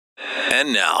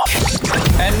And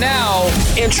now,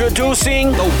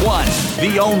 introducing the one,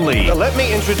 the only. Let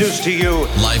me introduce to you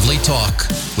lively talk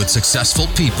with successful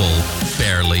people,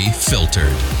 barely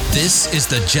filtered. This is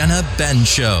the Jenna Ben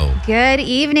Show. Good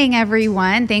evening,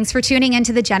 everyone. Thanks for tuning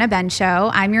into the Jenna Ben Show.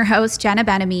 I'm your host, Jenna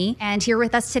Benamy, and here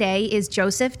with us today is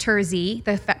Joseph Terzi,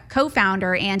 the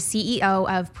co-founder and CEO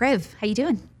of PRIV. How you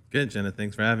doing? Good, Jenna.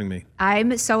 Thanks for having me.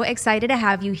 I'm so excited to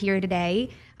have you here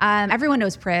today. Everyone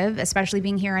knows PRIV, especially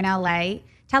being here in LA.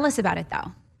 Tell us about it,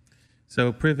 though.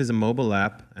 So PRIV is a mobile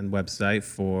app and website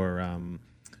for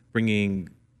bringing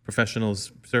professional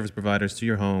service providers to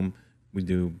your home. We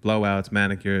do blowouts,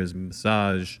 manicures,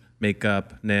 massage,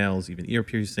 makeup, nails, even ear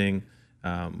piercing,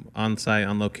 on-site,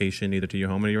 on location, either to your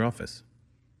home or your office.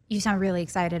 You sound really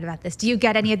excited about this. Do you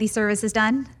get any of these services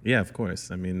done? Yeah, of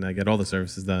course. I mean, I get all the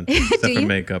services done, except for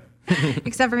makeup.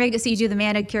 Except for makeup, so you do the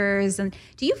manicures. And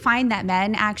do you find that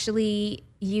men actually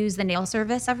use the nail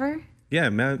service ever? Yeah,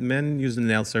 men use the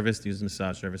nail service, use the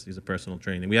massage service, use the personal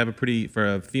training. We have a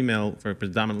for a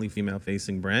predominantly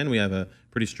female-facing brand, we have a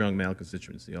pretty strong male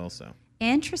constituency also.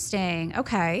 Interesting.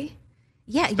 Okay.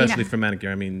 Yeah, especially for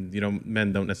manicure. I mean,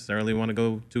 men don't necessarily want to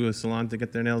go to a salon to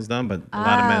get their nails done, but a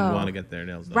lot of men want to get their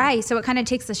nails done. Right. So it kind of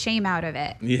takes the shame out of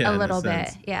it a little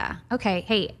bit. Yeah. Okay.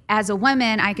 Hey, as a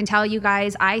woman, I can tell you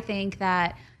guys, I think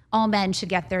that all men should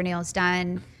get their nails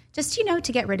done. Just,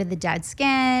 to get rid of the dead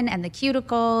skin and the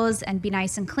cuticles and be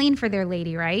nice and clean for their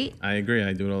lady, right? I agree.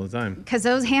 I do it all the time. Because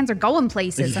those hands are going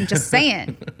places. I'm just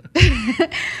saying.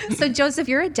 So, Joseph,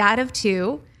 you're a dad of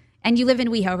 2, and you live in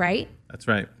WeHo, right? That's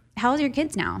right. How old are your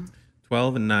kids now?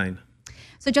 12 and 9.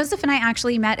 So Joseph and I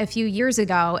actually met a few years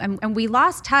ago, and we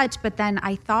lost touch, but then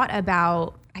I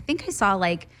think I saw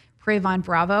like PRIV on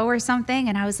Bravo or something,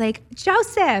 and I was like,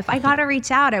 Joseph, I got to reach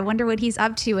out. I wonder what he's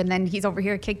up to. And then he's over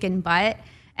here kicking butt.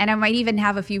 And I might even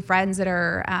have a few friends that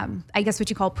are, I guess what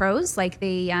you call pros, like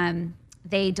they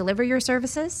deliver your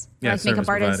services? Yeah, like service makeup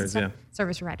artists providers, yeah.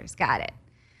 Service providers, got it.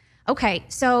 Okay,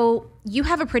 so you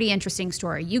have a pretty interesting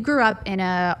story. You grew up in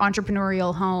an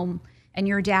entrepreneurial home, and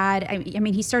your dad, I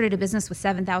mean, he started a business with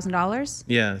 $7,000?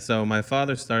 Yeah, so my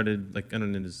father started,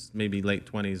 in his maybe late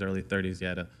 20s, early 30s. He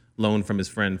had a loan from his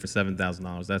friend for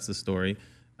 $7,000. That's the story.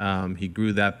 He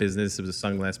grew that business. It was a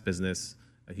sunglass business.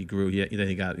 He grew. He's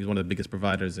one of the biggest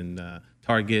providers in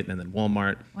Target and then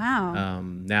Walmart. Wow.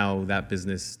 Now that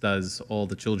business does all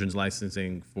the children's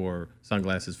licensing for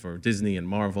sunglasses for Disney and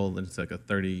Marvel, and it's like a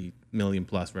 30 million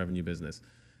plus revenue business.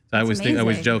 So I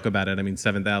always joke about it. I mean,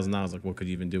 $7,000. Like, what could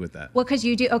you even do with that? What could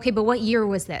you do? Okay, but what year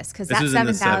was this? Because that's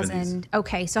 $7,000.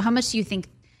 Okay, so how much do you think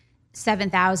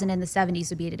 $7,000 in the 70s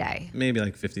would be today? Maybe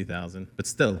like $50,000, but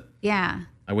still. Yeah.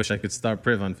 I wish I could start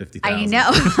PRIV on $50,000. I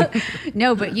know.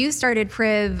 No, but you started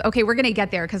PRIV. Okay, we're going to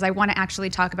get there because I want to actually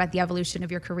talk about the evolution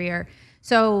of your career.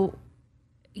 So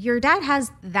your dad has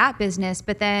that business,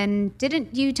 but then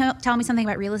didn't you tell me something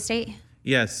about real estate?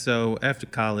 Yes. So after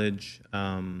college,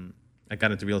 I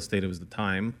got into real estate. It was the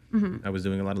time. Mm-hmm. I was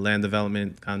doing a lot of land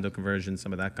development, condo conversion,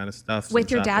 some of that kind of stuff. With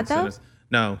your dad, though?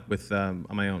 No, with on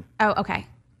my own. Oh, okay.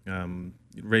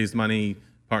 Raised money,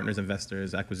 partners,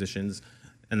 investors, acquisitions.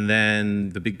 And then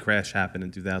the big crash happened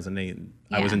in 2008.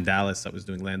 Yeah. I was in Dallas. I was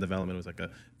doing land development. It was like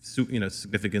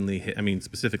significantly hit. I mean,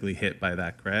 specifically hit by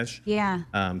that crash. Yeah.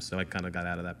 So I kind of got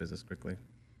out of that business quickly.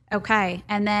 Okay.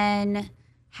 And then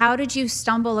how did you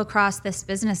stumble across this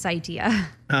business idea?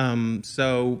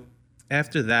 So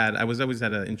after that, I was always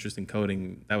had an interest in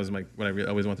coding. That was what I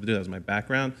always wanted to do. That was my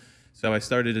background. So I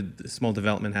started a small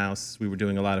development house. We were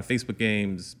doing a lot of Facebook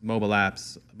games, mobile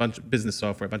apps, a bunch of business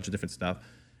software, a bunch of different stuff.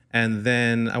 And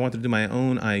then I wanted to do my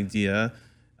own idea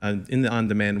in the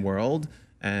on-demand world.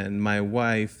 And my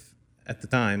wife, at the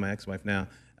time, my ex-wife now,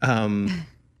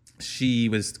 she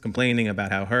was complaining about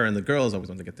how her and the girls always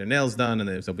wanted to get their nails done, and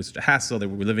there was always such a hassle. They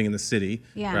were living in the city,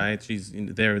 right?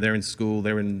 They're in school.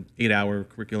 They're in 8-hour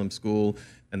curriculum school,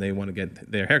 and they want to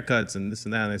get their haircuts and this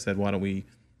and that. And I said, why don't we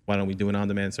do an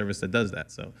on-demand service that does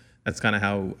that? So that's kind of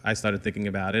how I started thinking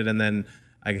about it. And then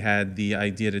I had the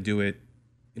idea to do it,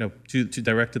 to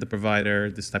direct to the provider,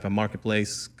 this type of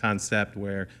marketplace concept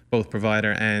where both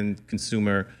provider and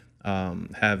consumer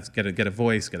get a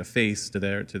voice, get a face to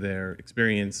their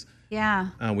experience. Yeah.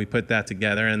 We put that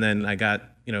together, and then I got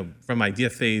from idea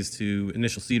phase to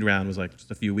initial seed round was like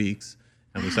just a few weeks,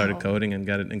 and we started coding and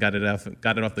got it off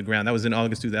the ground. That was in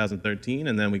August 2013,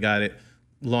 and then we got it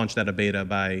launched out of beta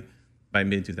by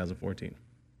mid 2014.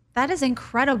 That is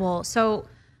incredible. So.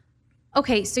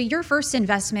 Okay, so your first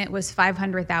investment was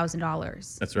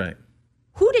 $500,000. That's right.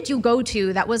 who did you go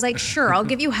to that was like, sure, I'll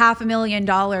give you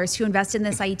 $500,000 to invest in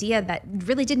this idea that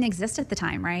really didn't exist at the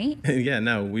time, right? Yeah,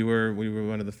 no, we were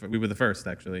the first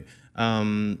actually.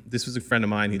 This was a friend of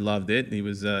mine. He loved it. He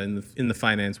was in the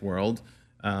finance world.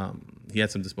 He had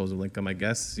some disposable income, I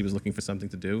guess. He was looking for something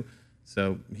to do,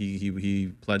 so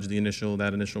he pledged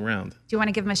that initial round. Do you want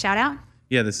to give him a shout out?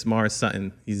 Yeah, this is Morris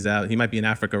Sutton. He's out. He might be in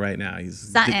Africa right now.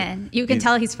 Sutton. You can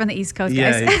tell he's from the East Coast,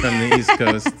 guys. Yeah, he's from the East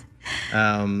Coast.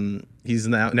 He's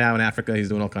now in Africa. He's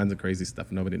doing all kinds of crazy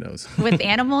stuff. Nobody knows. With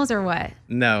animals or what?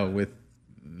 No,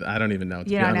 I don't even know.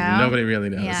 You don't know? Nobody really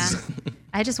knows. Yeah.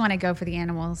 I just want to go for the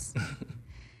animals.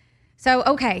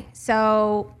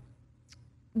 So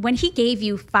when he gave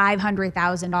you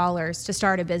 $500,000 to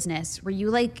start a business, were you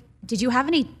like, did you have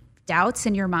any doubts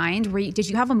in your mind? Did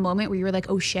you have a moment where you were like,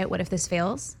 oh shit, what if this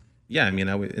fails? Yeah, I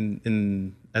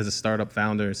mean, as a startup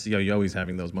founder, CEO, you're always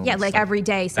having those moments. Yeah, like every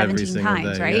day, 17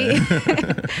 times, day, right?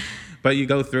 Yeah. But you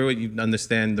go through it, you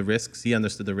understand the risks. He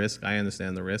understood the risk. I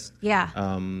understand the risk. Yeah.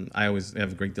 I always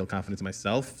have a great deal of confidence in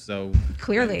myself. So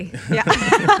clearly, yeah.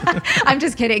 I'm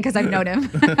just kidding because I've known him.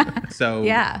 So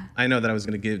yeah. I know that I was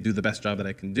going to do the best job that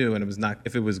I can do, and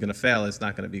if it was going to fail, it's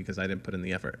not going to be because I didn't put in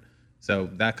the effort. So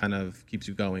that kind of keeps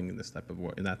you going in that type of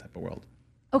world.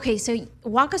 Okay, so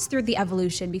walk us through the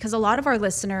evolution, because a lot of our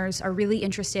listeners are really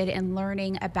interested in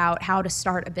learning about how to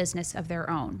start a business of their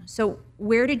own. So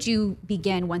where did you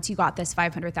begin once you got this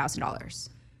 $500,000?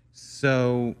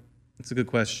 So it's a good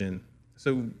question.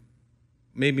 So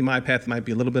maybe my path might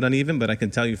be a little bit uneven, but I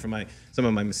can tell you from some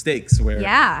of my mistakes where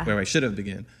I should have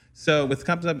begun. So with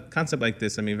a concept like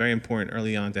this, I mean, very important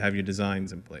early on to have your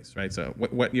designs in place, right? So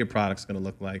what your product's going to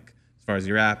look like as far as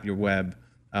your app, your web.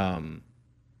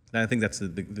 I think that's the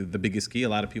biggest key. A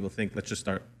lot of people think, let's just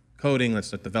start coding, let's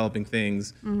start developing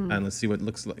things, and let's see what it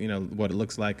looks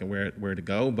like and where to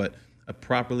go. But a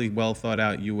properly well thought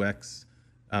out UX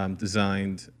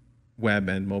designed web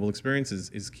and mobile experience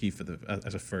is key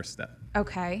as a first step.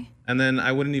 Okay. And then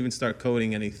I wouldn't even start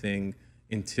coding anything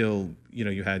until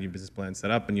you had your business plan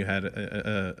set up and you had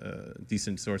a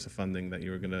decent source of funding that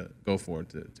you were going to go for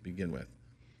to begin with.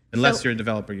 Unless you're a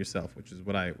developer yourself, which is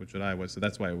what I was. So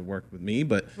that's why it worked with me.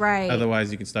 But otherwise,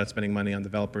 you can start spending money on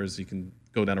developers. You can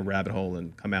go down a rabbit hole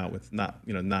and come out with not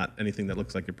anything that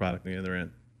looks like your product on the other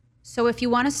end. So if you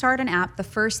want to start an app, the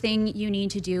first thing you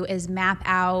need to do is map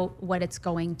out what it's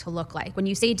going to look like. When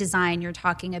you say design, you're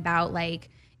talking about like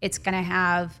it's going to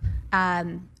have,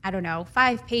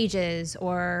 5 pages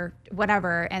or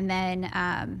whatever. And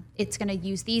then it's going to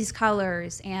use these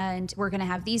colors and we're going to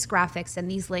have these graphics and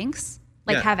these links.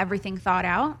 Have everything thought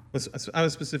out? I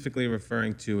was specifically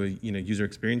referring to a user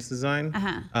experience design.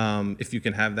 If you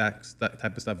can have that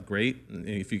type of stuff, great. And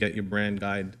if you get your brand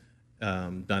guide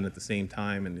done at the same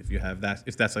time, and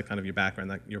if that's like kind of your background,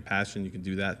 like your passion, you can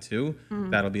do that too.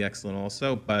 That'll be excellent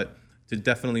also. But to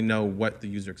definitely know what the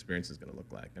user experience is going to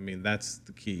look like. I mean, that's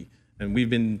the key. And we've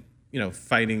been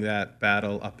fighting that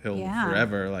battle uphill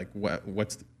forever. Like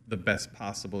what's the best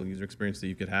possible user experience that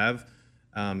you could have?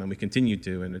 And we continue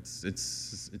to, and it's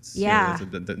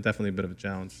definitely a bit of a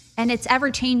challenge. And it's ever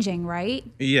changing, right?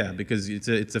 Yeah, because it's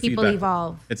a people feedback.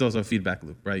 Evolve. It's also a feedback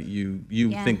loop, right? You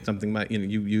think something might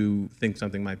you think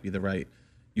something might be the right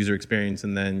user experience,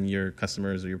 and then your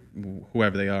customers or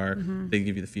whoever they are, they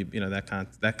give you the feedback.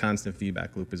 That constant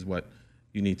feedback loop is what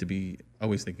you need to be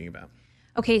always thinking about.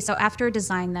 Okay, so after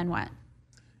design, then what?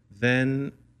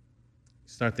 Then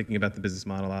start thinking about the business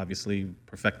model. Obviously,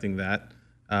 perfecting that.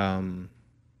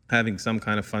 Having some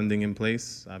kind of funding in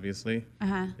place, obviously,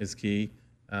 is key.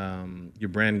 Your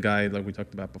brand guide, like we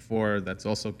talked about before, that's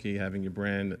also key. Having your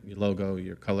brand, your logo,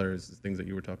 your colors, the things that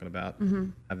you were talking about,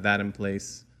 have that in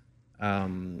place.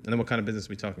 And then what kind of business are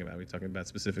we talking about? Are we talking about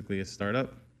specifically a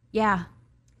startup? Yeah.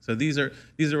 So these are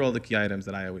all the key items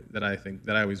that I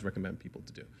always recommend people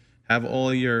to do. Have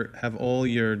all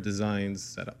your designs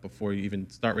set up before you even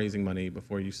start raising money,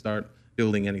 before you start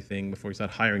building anything, before you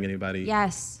start hiring anybody.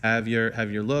 Yes. Have your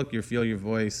look, your feel, your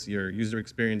voice, your user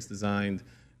experience designed.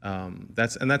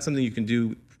 That's something you can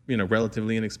do,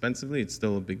 relatively inexpensively. It's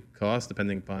still a big cost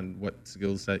depending upon what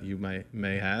skill set you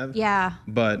may have. Yeah.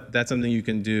 But that's something you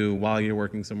can do while you're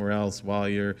working somewhere else, while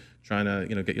you're trying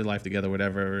to, get your life together,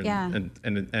 whatever.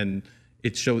 And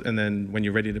it shows. And then when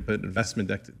you're ready to put an investment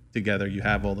deck together, you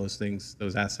have all those things,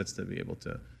 those assets to be able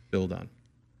to build on.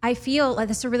 I feel like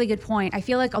that's a really good point. I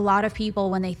feel like a lot of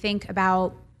people, when they think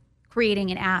about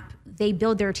creating an app, they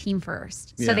build their team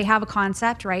first. So they have a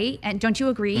concept, right? And don't you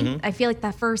agree? I feel like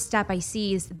the first step I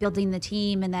see is building the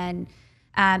team, and then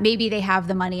maybe they have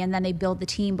the money and then they build the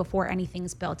team before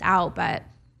anything's built out. But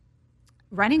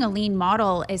running a lean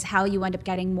model is how you end up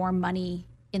getting more money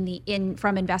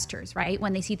from investors, right?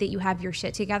 When they see that you have your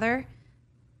shit together,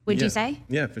 would you say?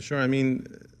 Yeah, for sure. I mean,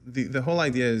 the whole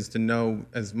idea is to know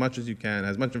as much as you can,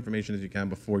 as much information as you can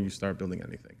before you start building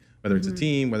anything. Whether it's a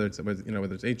team, whether it's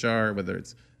HR, whether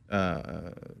it's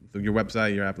your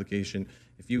website, your application.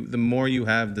 The more you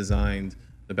have designed,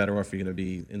 the better off you're going to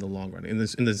be in the long run. In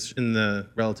the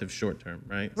relative short term,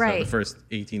 right? Right. So the first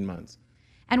 18 months.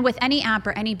 And with any app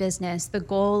or any business, the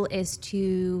goal is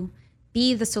to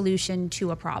be the solution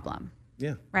to a problem.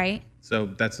 Yeah. Right? So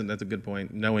that's a good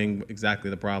point. Knowing exactly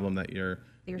the problem that you're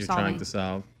trying to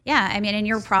solve. Yeah. I mean, and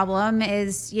your problem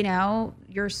is,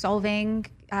 you're solving,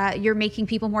 you're making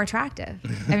people more attractive.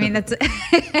 I mean, that's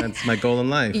my goal in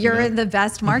life. You're in the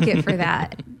best market for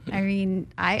that. I mean,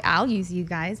 I'll use you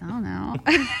guys. I don't know.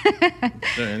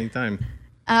 Sure, anytime.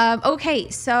 Okay.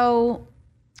 So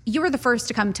you were the first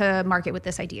to come to market with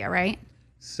this idea, right?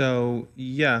 So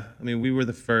yeah, I mean, we were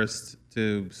the first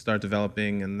to start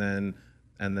developing, and then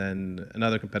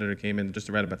another competitor came in just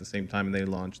right about the same time, and they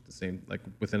launched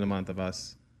within a month of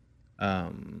us.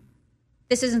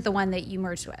 This isn't the one that you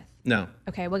merged with? No.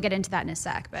 Okay, we'll get into that in a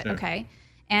sec, but Sure. Okay.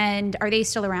 And are they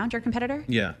still around, your competitor?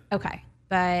 Yeah. Okay,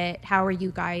 but how are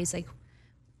you guys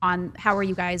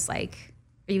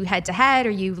are you head to head? Are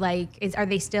you are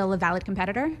they still a valid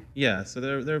competitor? Yeah, so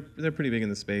they're pretty big in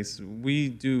the space. We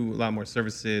do a lot more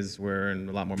services. We're in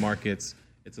a lot more markets.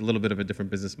 It's a little bit of a different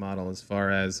business model as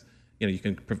far as you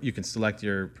can select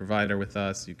your provider with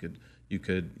us. You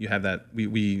have that.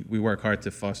 We work hard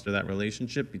to foster that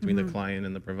relationship between the client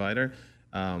and the provider,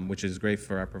 which is great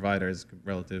for our providers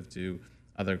relative to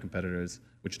other competitors,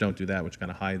 which don't do that, which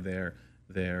kind of hide their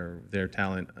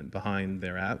talent behind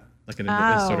their app, like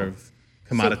a sort of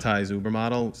commoditized Uber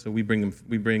model. So we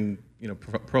bring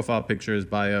profile pictures,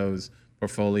 bios,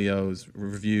 portfolios,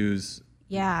 reviews.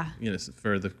 Yeah.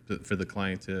 For the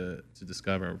client to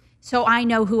discover. So I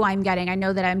know who I'm getting. I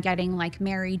know that I'm getting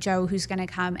Mary Jo, who's going to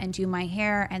come and do my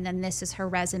hair, and then this is her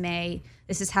resume.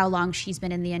 This is how long she's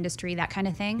been in the industry, that kind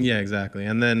of thing. Yeah, exactly.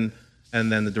 And then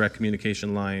the direct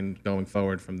communication line going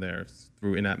forward from there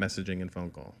through in-app messaging and phone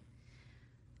call.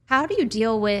 How do you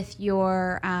deal with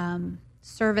your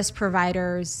service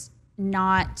providers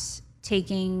not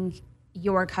taking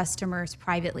your customers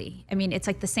privately? I mean, it's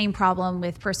the same problem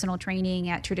with personal training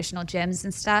at traditional gyms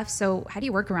and stuff. So how do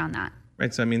you work around that?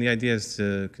 Right. So I mean, the idea is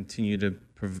to continue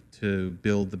to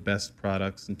build the best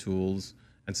products and tools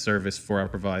and service for our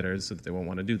providers, so that they won't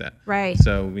want to do that. Right.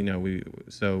 So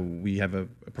we have a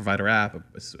provider app,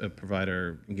 a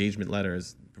provider engagement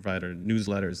letters, provider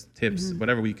newsletters, tips,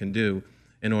 whatever we can do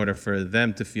in order for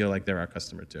them to feel like they're our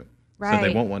customer too. Right. So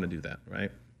they won't want to do that,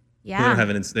 right? Yeah.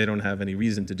 They don't have any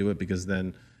reason to do it, because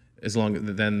then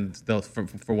they'll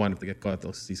for one, if they get caught,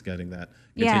 they'll cease getting that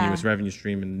continuous revenue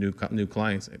stream and new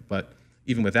clients. But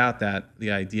even without that,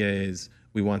 the idea is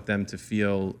we want them to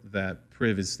feel that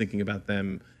PRIV is thinking about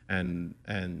them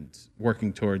and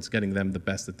working towards getting them the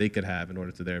best that they could have in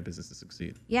order for their business to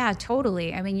succeed. Yeah,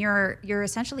 totally. I mean, you're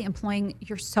essentially employing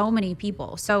so many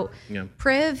people. So Yeah.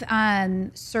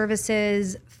 PRIV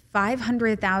services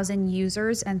 500,000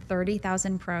 users and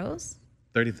 30,000 pros.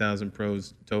 30,000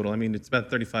 pros total. I mean, it's about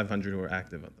 3,500 who are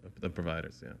active, the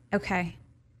providers, yeah. Okay.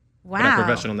 Wow. But our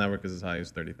professional network is as high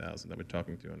as 30,000 that we're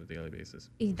talking to on a daily basis.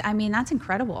 I mean, that's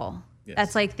incredible.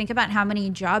 Yes. That's think about how many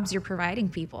jobs you're providing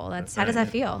people. How does that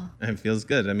feel? It feels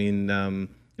good. I mean,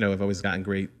 I've always gotten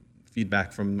great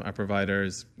feedback from our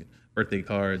providers, birthday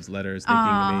cards, letters,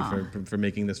 thanking me for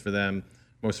making this for them.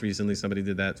 Most recently, somebody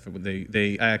did that.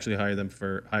 I actually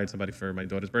hired somebody for my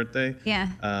daughter's birthday. Yeah.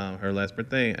 Her last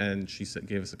birthday, and she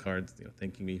gave us a card,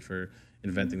 thanking me for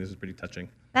inventing this. Was pretty touching.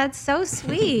 That's so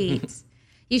sweet.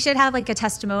 You should have a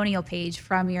testimonial page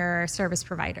from your service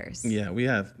providers. Yeah, we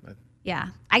have. Yeah.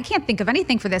 I can't think of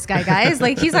anything for this guy, guys.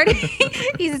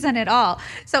 He's done it all.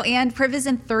 So, and PRIV is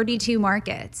in 32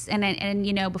 markets.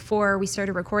 And before we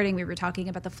started recording, we were talking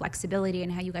about the flexibility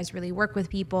and how you guys really work with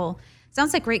people.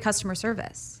 Sounds like great customer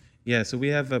service. Yeah, so we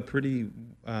have a pretty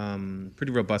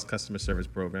robust customer service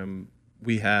program.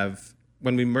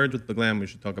 When we merged with Beglam, we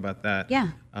should talk about that.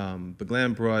 Yeah.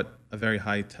 Beglam brought a very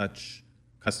high-touch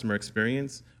customer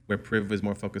experience, where PRIV was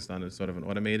more focused on a sort of an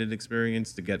automated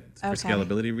experience for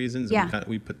scalability reasons. Yeah. And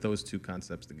we put those two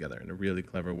concepts together in a really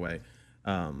clever way,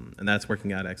 and that's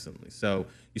working out excellently. So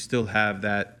you still have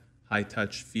that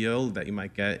high-touch feel that you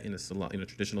might get in a salon,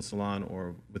 traditional salon,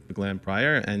 or with Beglam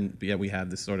prior, and yet we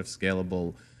have this sort of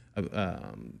scalable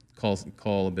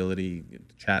call ability,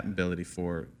 chat ability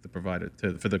for the provider,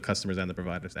 for the customers and the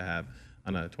providers to have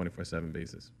on a 24/7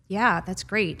 basis. Yeah, that's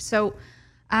great. So,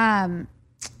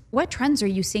 what trends are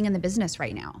you seeing in the business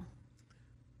right now?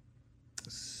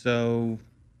 So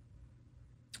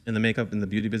In the makeup, in the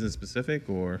beauty business specific,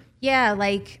 or? Yeah,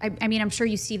 like I mean, I'm sure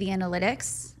you see the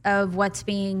analytics of what's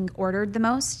being ordered the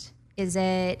most. Is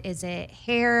it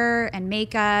hair and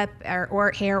makeup,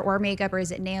 or hair or makeup, or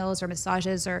is it nails or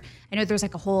massages? Or I know there's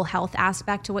like a whole health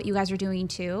aspect to what you guys are doing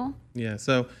too. Yeah,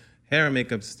 so hair and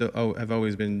makeup still have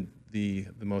always been the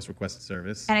most requested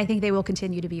service. And I think they will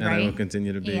continue to be, and right? they will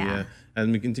continue to be, Yeah. yeah.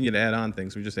 And we continue to add on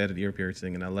things. We just added ear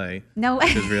piercing in LA. No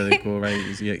Which is really cool, right?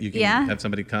 You can Yeah. have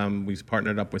somebody come. We've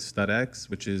partnered up with StudX,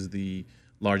 which is the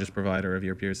largest provider of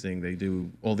ear piercing. They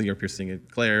do all the ear piercing at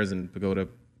Claire's and Pagoda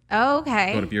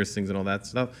Okay. piercings and all that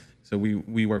stuff. So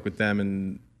we work with them,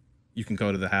 and you can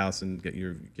go to the house and get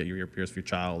your ear pierced for your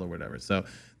child or whatever. So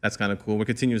that's kind of cool. We're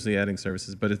continuously adding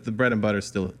services, but the bread and butter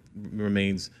still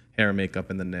remains hair, makeup,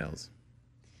 and the nails.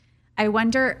 I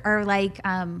wonder, are like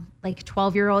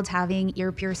 12-year-olds having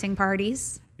ear piercing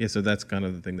parties? Yeah, so that's kind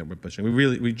of the thing that we're pushing.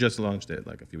 We just launched it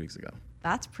like a few weeks ago.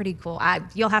 That's pretty cool.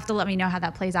 You'll have to let me know how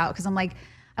that plays out, because I'm like,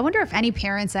 I wonder if any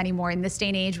parents anymore in this day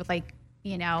and age with like,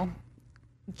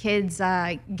 kids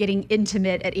getting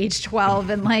intimate at age 12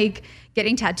 and like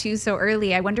getting tattoos so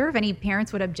early. I wonder if any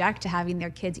parents would object to having their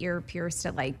kids' ear pierced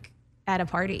at a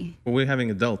party. Well, we're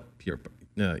having adult ear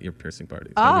piercing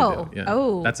parties. Oh,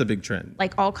 yeah. That's a big trend.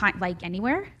 Like like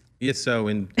anywhere? Yeah, so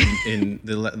in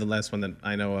the last one that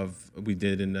I know of, we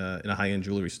did in a high-end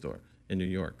jewelry store in New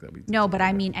York. No, but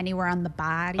I mean anywhere on the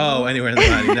body. Oh, anywhere in the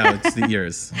body. No, it's the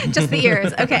ears. Just the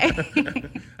ears. Okay.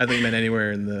 I think you meant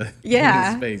anywhere in the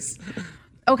space.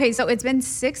 Okay, so it's been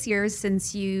 6 years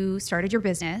since you started your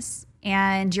business,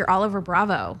 and you're all over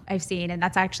Bravo, I've seen, and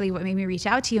that's actually what made me reach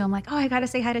out to you. I'm like, oh, I got to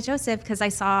say hi to Joseph, because I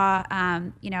saw,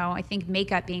 I think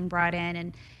makeup being brought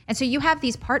in, and so you have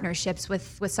these partnerships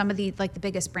with some of the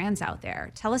biggest brands out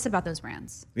there. Tell us about those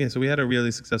brands. Yeah, so we had a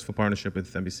really successful partnership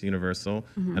with NBC Universal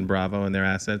and Bravo and their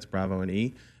assets, Bravo and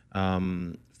E.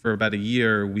 For about a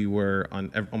year, we were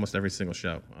on almost every single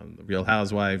show, on The Real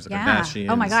Housewives, The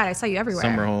Kardashians. Oh my God, I saw you everywhere.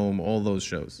 Summer Home, all those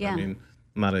shows. Yeah. I mean,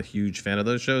 I'm not a huge fan of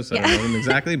those shows, so I don't know them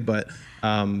exactly, but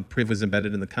PRIV was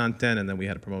embedded in the content, and then we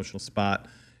had a promotional spot.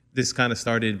 This kind of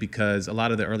started because a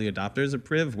lot of the early adopters of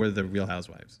PRIV were The Real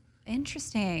Housewives.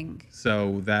 Interesting.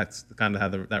 So that's kind of how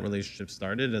that relationship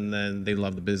started, and then they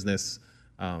loved the business,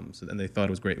 and they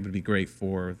thought it would be great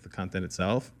for the content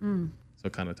itself. So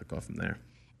it kind of took off from there.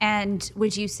 And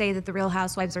would you say that The Real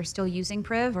Housewives are still using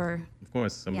PRIV, or? Of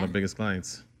course, some of our biggest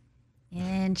clients.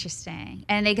 Interesting.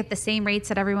 And they get the same rates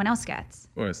that everyone else gets?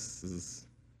 Of course.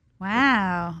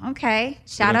 Wow. Okay.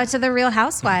 Shout out to The Real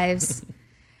Housewives.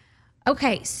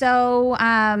 Okay. So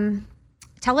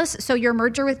tell us, so your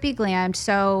merger with Be Glammed,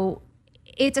 so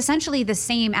it's essentially the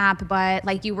same app, but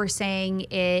like you were saying,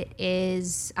 it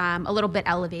is a little bit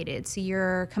elevated. So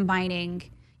you're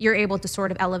able to sort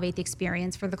of elevate the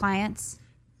experience for the clients?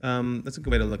 That's a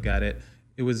good way to look at it.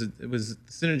 It was the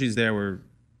synergies there were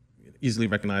easily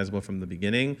recognizable from the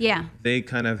beginning. Yeah. They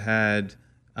kind of had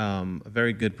a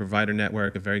very good provider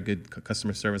network, a very good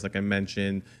customer service, like I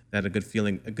mentioned. They had a good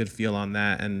feel on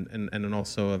that, and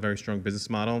also a very strong business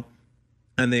model.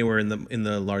 And they were in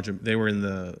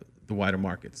the wider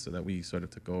markets, so that we sort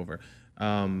of took over.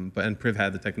 And PRIV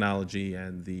had the technology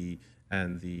and the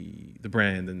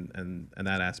brand and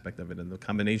that aspect of it, and the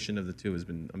combination of the two has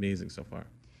been amazing so far.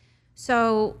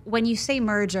 So when you say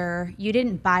merger, you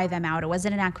didn't buy them out. It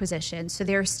wasn't an acquisition. So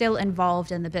they're still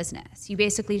involved in the business. You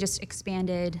basically just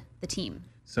expanded the team.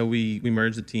 So we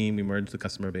merged the team, we merged the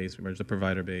customer base, we merged the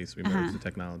provider base, we merged the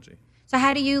technology. So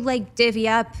how do you divvy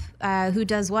up who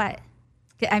does what?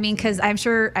 I mean, because I'm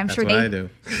sure That's what I do.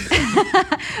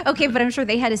 Okay, but I'm sure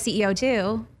they had a CEO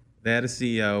too. They had a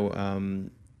CEO.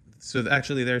 So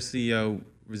actually, their CEO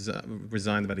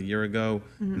resigned about a year ago,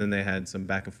 and then they had some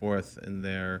back and forth in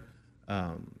their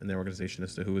organization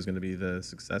as to who was going to be the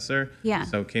successor. Yeah.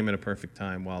 So it came at a perfect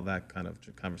time while that kind of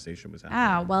conversation was happening.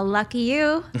 Oh, well, lucky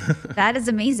you. That is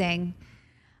amazing.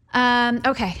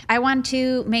 Okay, I want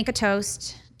to make a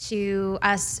toast to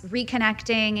us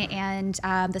reconnecting and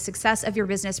the success of your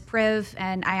business, PRIV.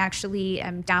 And I actually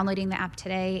am downloading the app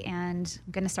today, and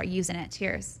I'm going to start using it.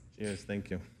 Cheers. Cheers. Thank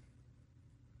you.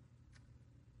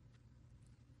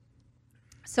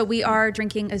 So we are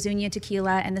drinking Azuñia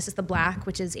tequila, and this is the black,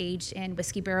 which is aged in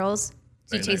whiskey barrels.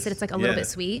 So you taste it, it's like a little bit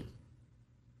sweet.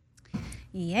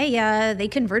 Yeah, they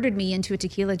converted me into a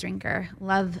tequila drinker.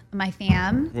 Love my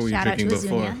fam. What were Shout you out to drinking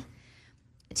before? Azuñia.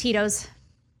 Tito's.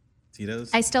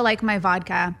 Tito's? I still like my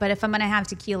vodka, but if I'm gonna have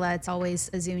tequila, it's always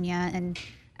Azuñia. And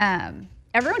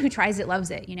everyone who tries it loves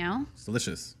it, It's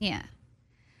delicious. Yeah.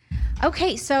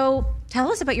 Okay, so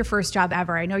tell us about your first job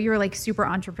ever. I know you were super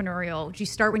entrepreneurial. Did you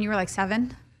start when you were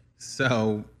 7?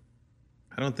 So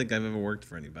I don't think I've ever worked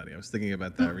for anybody. I was thinking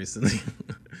about that recently.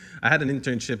 I had an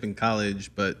internship in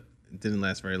college, but it didn't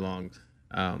last very long.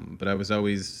 But I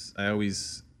always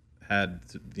had,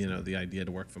 the idea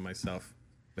to work for myself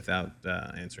without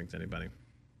answering to anybody.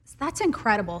 That's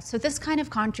incredible. So this kind of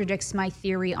contradicts my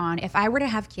theory on if I were to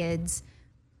have kids,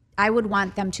 I would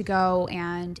want them to go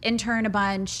and intern a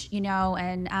bunch,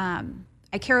 and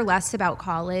I care less about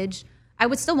college. I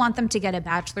would still want them to get a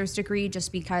bachelor's degree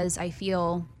just because I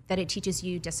feel that it teaches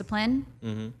you discipline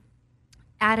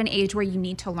at an age where you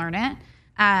need to learn it.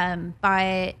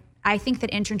 But I think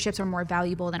that internships are more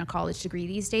valuable than a college degree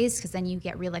these days because then you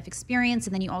get real life experience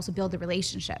and then you also build the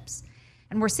relationships.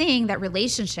 And we're seeing that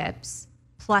relationships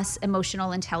plus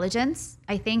emotional intelligence,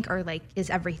 I think, is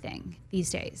everything these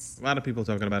days. A lot of people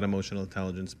talking about emotional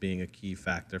intelligence being a key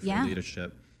factor for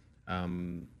leadership.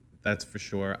 That's for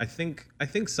sure. I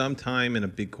think some time in a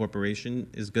big corporation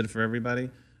is good for everybody,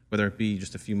 whether it be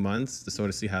just a few months to sort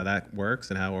of see how that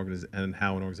works and how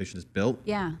an organization is built.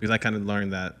 Yeah. Because I kind of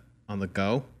learned that on the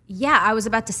go. Yeah, I was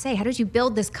about to say, how did you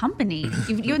build this company?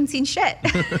 You hadn't seen shit.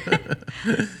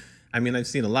 I mean, I've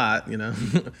seen a lot,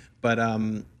 but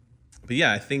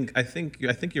yeah, I think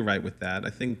you're right with that. I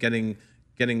think getting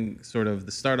sort of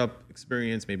the startup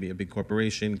experience, maybe a big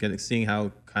corporation, seeing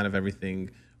how kind of everything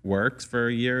works for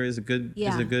a year is a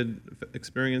good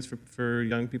experience for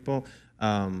young people.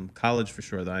 College for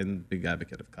sure, though. I'm a big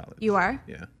advocate of college. You are?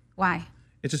 Yeah. Why?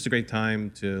 It's just a great time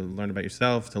to learn about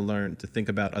yourself, to think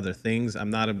about other things.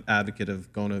 I'm not an advocate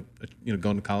of going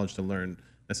to college to learn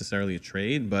necessarily a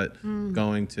trade, but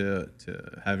going to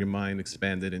have your mind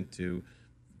expanded into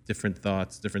different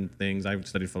thoughts, different things. I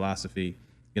studied philosophy.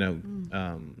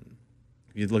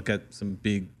 You look at some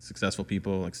big successful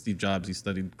people like Steve Jobs. He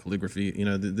studied calligraphy.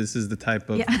 This is the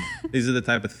type of these are the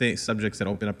type of subjects that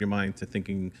open up your mind to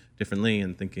thinking differently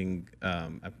and thinking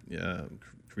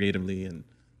creatively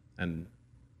and.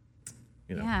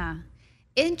 Yeah.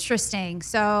 Interesting.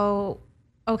 So,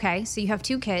 okay. So you have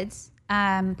 2 kids,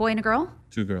 boy and a girl?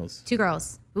 2 girls. 2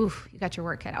 girls. Oof, you got your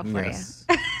work cut out for Yes.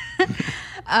 you.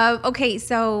 Okay.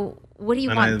 So what do you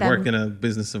want them? And I work in a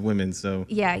business of women, so.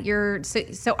 Yeah.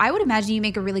 So I would imagine you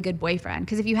make a really good boyfriend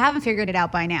because if you haven't figured it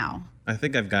out by now. I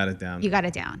think I've got it down. You got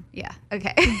it down. Yeah.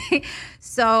 Okay.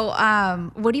 So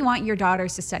what do you want your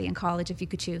daughters to study in college if you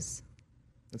could choose?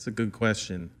 That's a good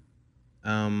question.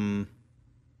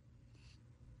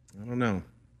 I don't know.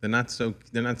 They're not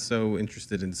so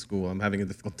interested in school. I'm having a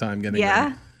difficult time getting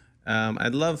them.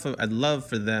 I'd love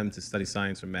for them to study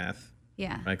science or math.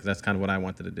 Yeah. Right, because that's kind of what I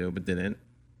wanted to do, but didn't.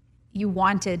 You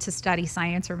wanted to study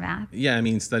science or math? Yeah, I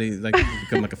mean, study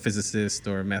become like a physicist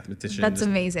or a mathematician. That's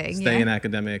amazing. Stay in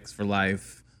academics for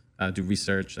life. Do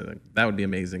research. That would be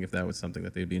amazing if that was something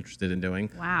that they'd be interested in doing.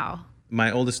 Wow.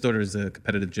 My oldest daughter is a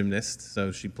competitive gymnast,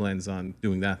 so she plans on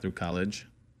doing that through college.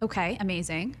 Okay,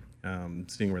 amazing.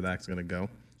 Seeing where that's going to go.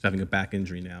 She's having a back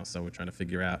injury now, so we're trying to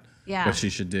figure out what she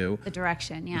should do. The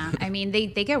direction, yeah. I mean, they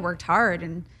get worked hard,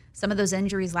 and some of those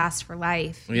injuries last for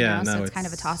life. So it's kind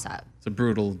of a toss-up. It's a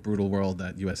brutal world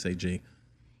at USAG.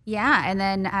 Yeah, and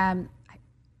then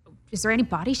is there any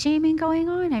body shaming going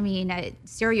on? I mean,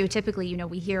 stereotypically,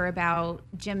 we hear about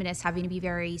gymnasts having to be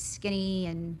very skinny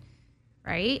and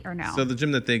right or no? So the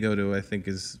gym that they go to, I think,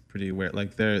 is pretty aware.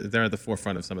 Like they're at the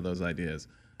forefront of some of those ideas.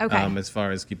 Okay. As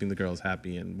far as keeping the girls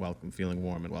happy and welcome, feeling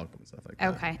warm and welcome and stuff like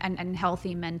that. Okay, and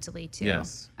healthy mentally too.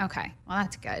 Yes. Okay, well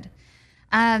that's good.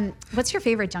 What's your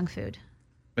favorite junk food?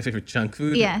 My favorite junk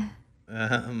food? Yeah. I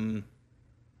don't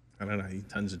know. I eat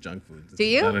tons of junk food. Do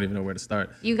you? I don't even know where to start.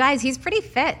 You guys, he's pretty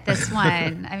fit, this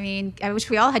one. I mean, I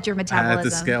wish we all had your metabolism. I had to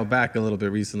scale back a little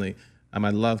bit recently. I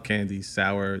love candy,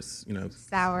 sours,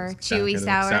 Sour, chewy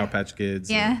sour. Sour Patch Kids,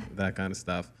 yeah, that kind of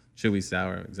stuff. Chewy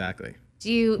sour, exactly.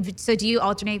 Do you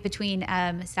alternate between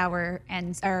sour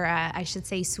or I should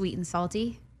say sweet and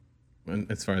salty?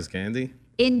 As far as candy?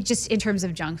 In terms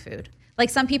of junk food. Like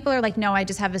some people are like, no, I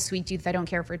just have a sweet tooth. I don't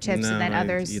care for chips. No, and then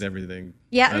others eat everything.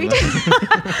 Yeah.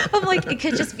 I'm like, it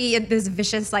could just be this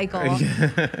vicious cycle.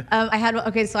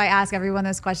 Yeah. So I ask everyone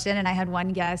this question and I had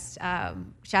one guest,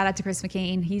 shout out to Chris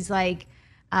McCain. He's like,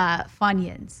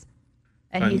 Funyuns.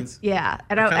 And Funyuns?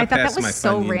 And I thought that was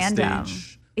so random.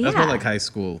 Stage. That was more like high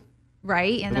school.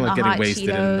 Right, and then like the getting hot wasted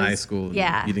Cheetos. in high school,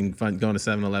 yeah, going to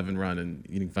 7-Eleven run and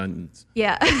eating Funyuns.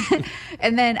 Yeah,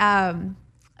 and then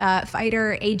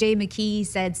fighter AJ McKee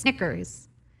said Snickers,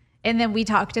 and then we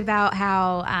talked about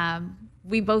how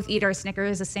we both eat our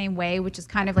Snickers the same way, which is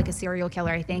kind of like a serial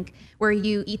killer, I think, where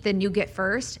you eat the nougat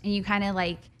first and you kind of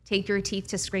like take your teeth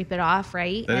to scrape it off,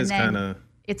 right? That and is kind of.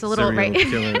 It's a little serial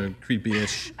killer,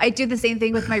 creepy-ish. I do the same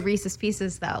thing with my Reese's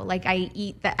Pieces, though. Like, I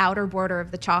eat the outer border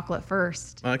of the chocolate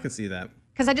first. Oh, I can see that.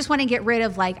 Because I just want to get rid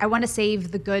of, I want to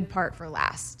save the good part for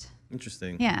last.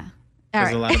 Interesting. Yeah. All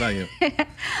Says a lot about you.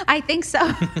 I think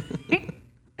so.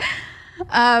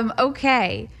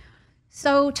 Okay.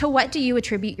 So to what do you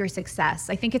attribute your success?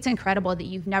 I think it's incredible that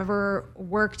you've never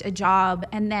worked a job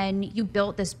and then you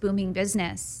built this booming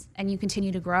business and you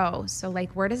continue to grow. So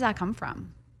like, where does that come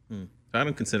from? I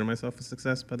don't consider myself a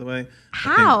success, by the way.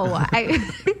 How?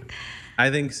 I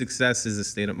think success is a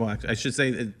state of, well, actually, I should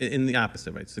say in the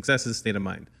opposite, right? Success is a state of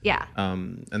mind. Yeah.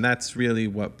 And that's really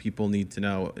what people need to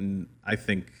know, and I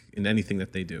think in anything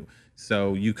that they do.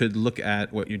 So you could look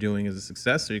at what you're doing as a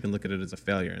success, or you can look at it as a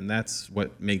failure, and that's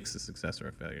what makes a success or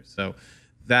a failure. So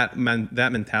that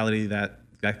mentality that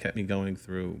kept me going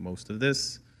through most of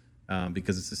this,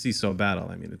 because it's a seesaw battle.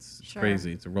 I mean, it's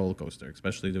crazy. It's a roller coaster,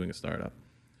 especially doing a startup.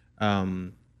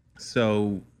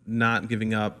 So not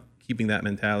giving up, keeping that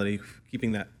mentality,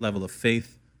 keeping that level of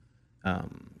faith.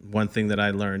 One thing that I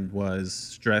learned was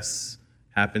stress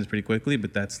happens pretty quickly,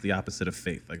 but that's the opposite of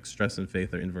faith. Like stress and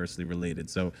faith are inversely related.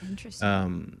 So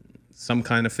some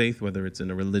kind of faith, whether it's in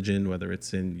a religion, whether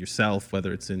it's in yourself,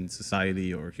 whether it's in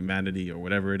society or humanity or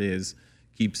whatever it is,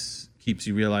 keeps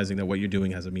you realizing that what you're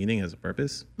doing has a meaning, has a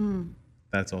purpose.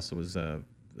 That's also was a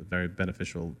very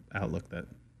beneficial outlook that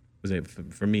was able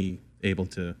for me able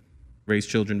to raise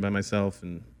children by myself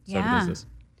and start a business.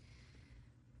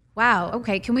 Wow.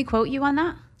 Okay. Can we quote you on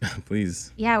that?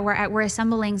 Please. Yeah, we're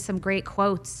assembling some great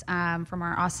quotes from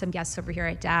our awesome guests over here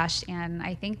at Dash, and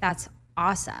I think that's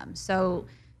awesome. So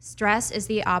stress is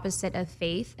the opposite of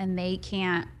faith, and they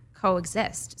can't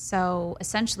coexist. So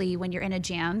essentially, when you're in a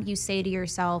jam, you say to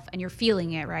yourself, and you're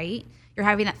feeling it, right? You're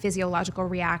having that physiological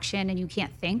reaction, and you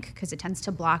can't think because it tends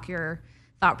to block your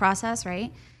thought process,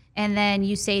 right? And then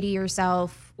you say to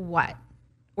yourself, what?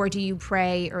 Or do you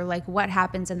pray, or like what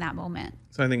happens in that moment?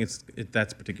 So I think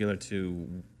that's particular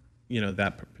to,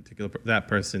 that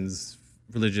person's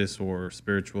religious or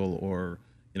spiritual or,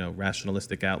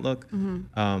 rationalistic outlook.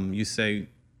 You say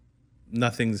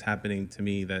nothing's happening to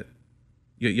me that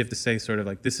you have to say sort of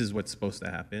like, this is what's supposed to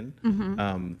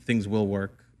happen. Things will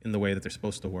work in the way that they're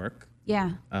supposed to work.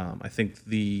 Yeah. I think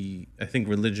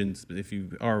religions, if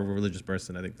you are a religious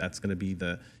person, I think that's going to be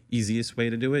the easiest way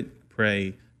to do it.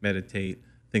 Pray, meditate,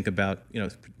 think about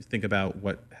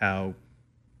how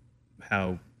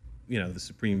the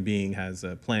Supreme Being has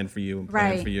a plan for you and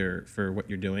plan for what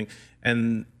you're doing.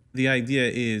 And the idea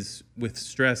is with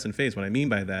stress and faith, what I mean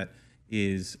by that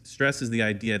is stress is the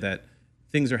idea that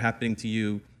things are happening to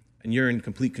you and you're in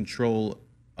complete control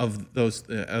of those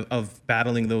of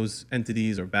battling those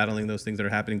entities or battling those things that are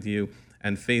happening to you.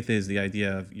 And faith is the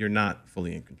idea of you're not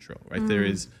fully in control, right? There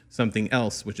is something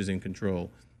else which is in control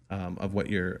of what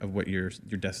your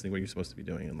destiny, what you're supposed to be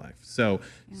doing in life. So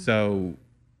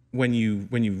when you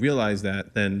realize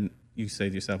that, then you say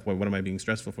to yourself, well, what am I being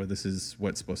stressful for? This is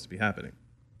what's supposed to be happening.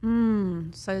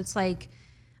 So it's like,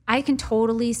 I can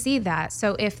totally see that.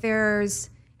 So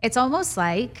it's almost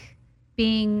like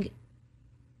being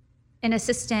an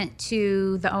assistant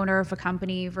to the owner of a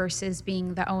company versus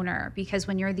being the owner, because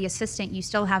when you're the assistant, you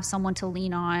still have someone to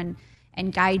lean on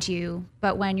and guide you.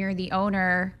 But when you're the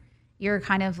owner, you're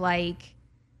kind of like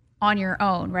on your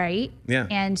own, right? Yeah.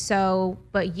 And so,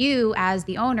 but you as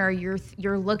the owner, you're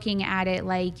looking at it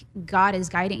like God is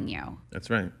guiding you. That's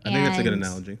right. I think that's a good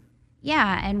analogy.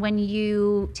 Yeah. And when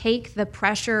you take the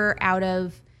pressure out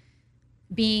of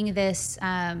being this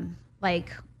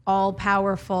like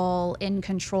all-powerful,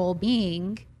 in-control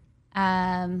being,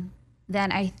 then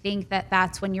I think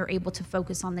that's when you're able to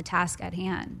focus on the task at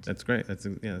hand. That's great. That's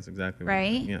exactly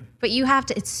right. Yeah. But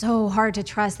it's so hard to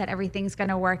trust that everything's going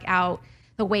to work out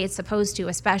the way it's supposed to,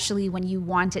 especially when you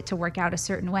want it to work out a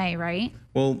certain way, right?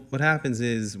 Well, what happens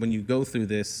is when you go through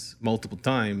this multiple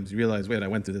times, you realize, wait, I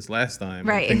went through this last time.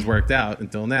 Right. Things worked out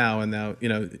until now, and now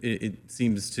it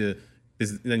seems to.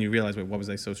 Then you realize, wait, what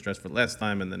was I so stressed for last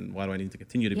time, and then why do I need to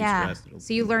continue to be stressed?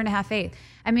 So you learn to have faith.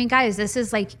 I mean, guys, this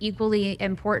is like equally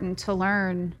important to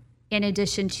learn in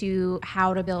addition to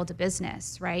how to build a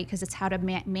business, right? Because it's how to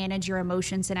manage your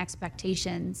emotions and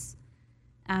expectations,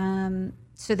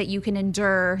 so that you can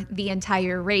endure the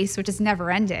entire race, which is never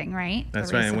ending, right?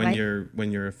 That's right. And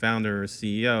when you're a founder or a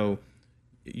CEO,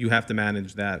 you have to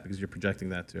manage that because you're projecting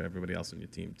that to everybody else on your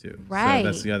team too. Right. So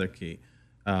that's the other key.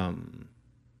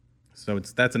 So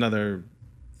that's another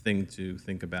thing to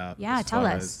think about. Yeah, as tell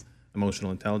far us. As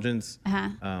emotional intelligence.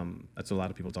 That's what a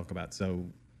lot of people talk about. So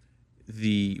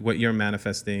what you're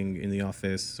manifesting in the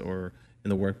office or in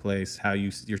the workplace, how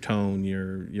your tone,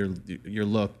 your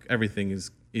look, everything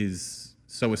is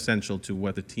so essential to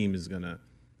what the team is going to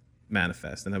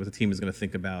manifest and what the team is going to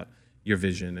think about your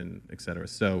vision and et cetera.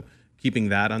 So keeping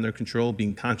that under control,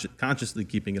 being consciously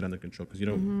keeping it under control, because you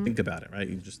don't think about it, right?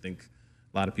 You just think,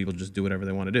 a lot of people just do whatever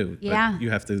they want to do. Yeah. But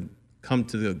you have to come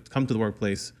to the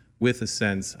workplace with a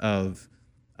sense of,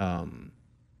 oh,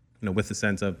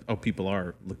 people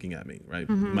are looking at me, right?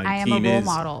 My I am a role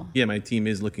model. Yeah, my team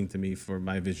is looking to me for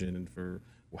my vision and for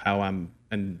how I'm,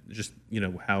 and just,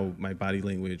 how my body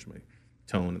language, my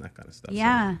tone and that kind of stuff.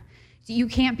 Yeah. So you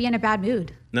can't be in a bad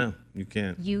mood. No, you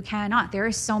can't. You cannot. There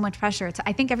is so much pressure.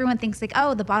 I think everyone thinks like,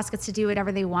 oh, the boss gets to do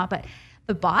whatever they want, but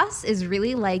the boss is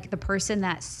really like the person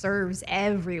that serves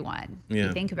everyone. If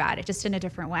you think about it, just in a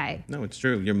different way. No, it's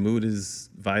true. Your mood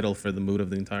is vital for the mood of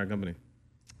the entire company.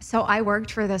 So I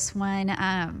worked for this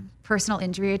one personal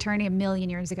injury attorney a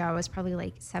million years ago. I was probably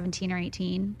like 17 or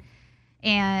 18.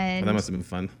 And well, that must have been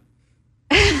fun.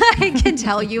 I can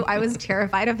tell you, I was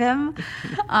terrified of him.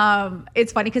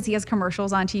 It's funny because he has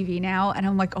commercials on TV now, and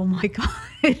I'm like, oh my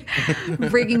God,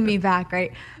 bringing me back,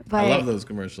 right? But I love those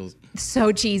commercials.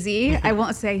 So cheesy. I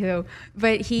won't say who,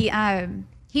 but he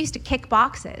used to kick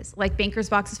boxes, like banker's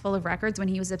boxes full of records when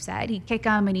he was upset. He'd kick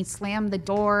them and he'd slam the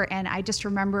door, and I just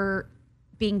remember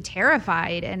being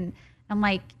terrified, and I'm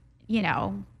like,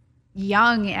 young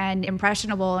and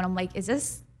impressionable, and I'm like,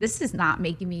 this is not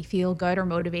making me feel good or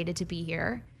motivated to be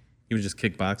here. He would just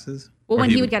kick boxes? Well,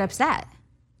 when he would get upset.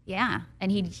 Yeah.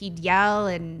 And he'd yell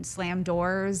and slam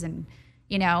doors and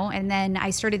then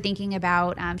I started thinking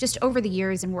about just over the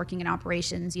years and working in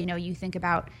operations, you think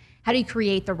about how do you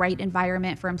create the right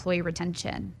environment for employee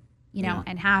retention,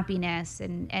 and happiness.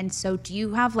 And so do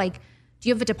you have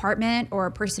a department or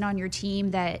a person on your team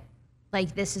that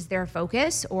like this is their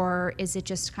focus, or is it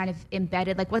just kind of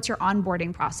embedded? Like, what's your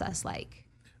onboarding process like?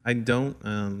 I don't.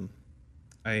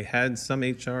 I had some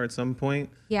HR at some point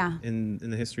in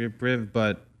the history of PRIV,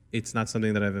 but it's not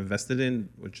something that I've invested in,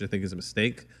 which I think is a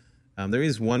mistake. There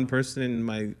is one person in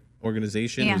my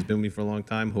organization who's been with me for a long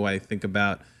time who I think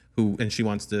about, and she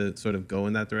wants to sort of go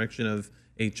in that direction of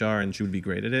HR, and she would be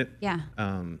great at it. Yeah.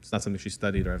 It's not something she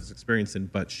studied or has experience in,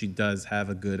 but she does have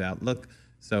a good outlook.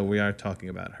 So we are talking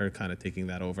about her kind of taking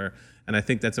that over. And I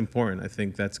think that's important. I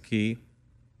think that's key.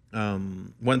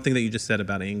 One thing that you just said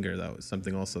about anger, though, is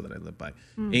something also that I live by.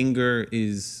 Anger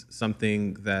is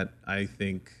something that I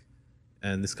think,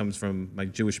 and this comes from my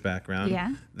Jewish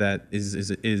background, that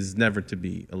is never to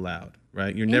be allowed,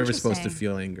 right? You're never supposed to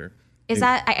feel anger. Is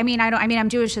that? I'm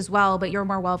Jewish as well, but you're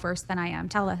more well versed than I am.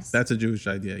 Tell us. That's a Jewish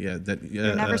idea, yeah. That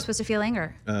you're never supposed to feel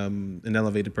anger. An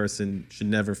elevated person should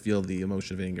never feel the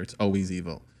emotion of anger. It's always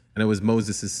evil, and it was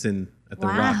Moses' sin at the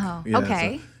rock. Yeah,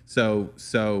 okay. So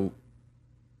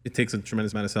it takes a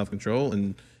tremendous amount of self-control,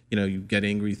 and you get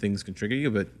angry, things can trigger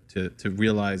you, but to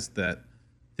realize that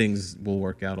things will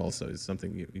work out also is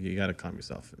something you got to calm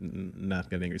yourself and not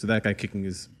get angry. So that guy kicking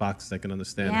his boxes, I can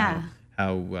understand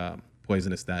how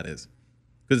poisonous that is.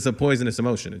 Because it's a poisonous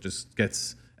emotion. It just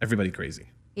gets everybody crazy.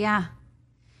 Yeah.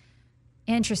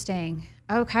 Interesting.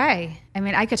 Okay.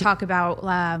 I could talk about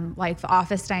like the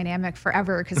office dynamic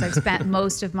forever because I've spent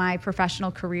most of my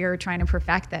professional career trying to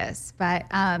perfect this. But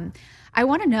I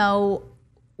want to know,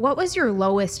 what was your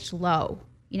lowest low,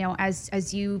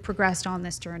 as you progressed on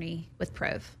this journey with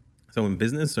PRIV? So in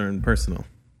business or in personal?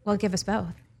 Well, give us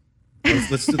both.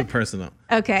 Let's do the personal.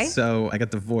 Okay. So I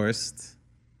got divorced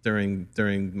during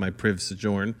my PRIV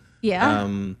sojourn. Yeah.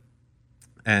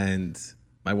 And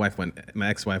my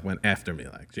ex-wife went after me.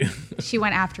 She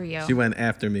went after you. She went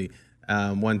after me.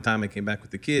 One time I came back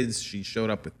with the kids. She showed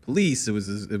up with police. It was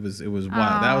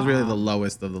wild. That was really the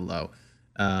lowest of the low.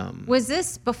 Was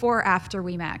this before or after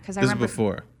we met? Because I remember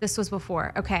before. This was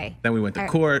before. Okay. Then we went to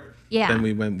court. Yeah. Then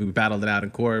we battled it out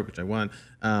in court, which I won.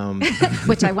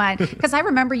 Which I won. Because I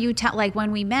remember you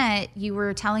when we met, you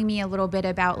were telling me a little bit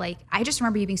about I just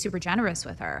remember you being super generous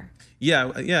with her.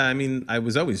 Yeah. I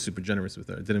was always super generous with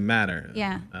her. It didn't matter.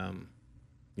 Yeah.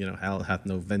 Hell hath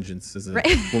no vengeance as a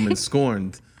woman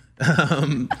scorned.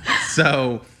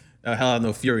 So hell hath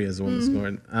no fury as a woman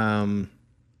scorned.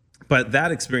 But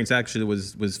that experience actually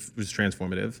was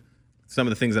transformative. Some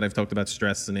of the things that I've talked about,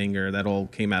 stress and anger, that all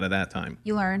came out of that time.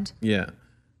 You learned. Yeah.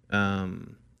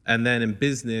 And then in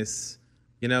business,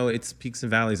 it's peaks and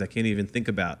valleys. I can't even think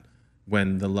about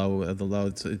when the low of the low.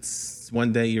 It's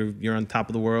one day you're on top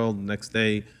of the world, next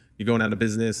day you're going out of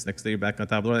business, next day you're back on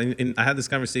top of the world. And I had this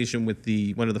conversation with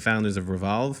one of the founders of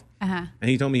Revolve, and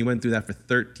he told me he went through that for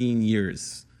 13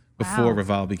 years before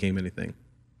Revolve became anything.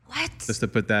 What? Just to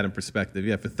put that in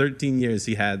perspective, for 13 years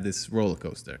he had this roller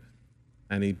coaster,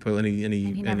 and he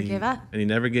never gave up. And he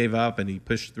never gave up, and he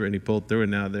pushed through, and he pulled through,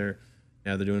 and now they're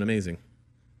doing amazing.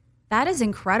 That is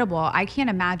incredible. I can't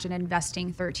imagine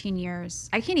investing 13 years.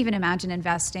 I can't even imagine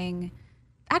investing.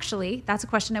 Actually, that's a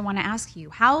question I want to ask you.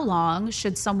 How long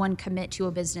should someone commit to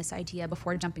a business idea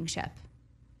before jumping ship?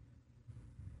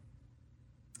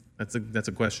 That's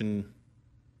a question.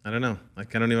 I don't know.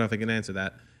 Like, I don't even know if I can answer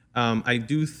that. I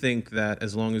do think that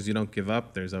as long as you don't give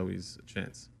up, there's always a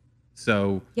chance.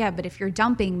 So Yeah, but if you're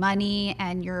dumping money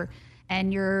and you're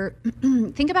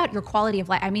think about your quality of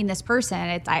life. I mean, this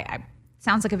person, I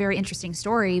sounds like a very interesting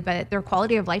story, but their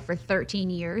quality of life for 13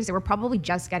 years, they were probably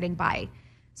just getting by.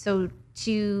 So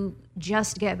to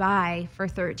just get by for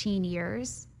 13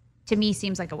 years, to me,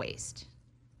 seems like a waste.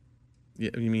 yeah,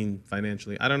 you mean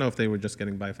financially? I don't know if they were just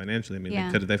getting by financially. I mean,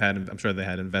 Yeah. I'm sure they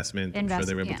had investment. I'm sure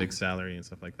they were able to take salary and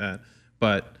stuff like that.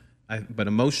 But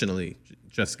emotionally,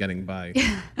 just getting by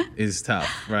is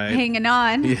tough, right? Hanging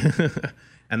on. Yeah.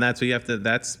 And that's what you have to.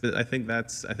 I think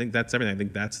that's everything. I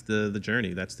think that's the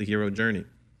journey. That's the hero journey.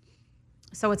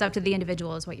 So it's up to the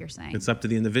individual, is what you're saying. It's up to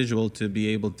the individual to be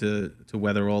able to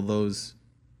weather all those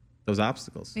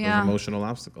obstacles, Yeah. those emotional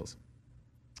obstacles.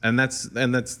 And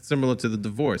that's similar to the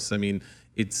divorce. I mean,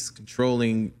 it's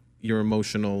controlling your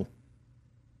emotional,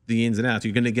 the ins and outs.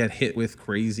 You're going to get hit with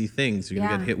crazy things. You're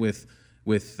going to get hit with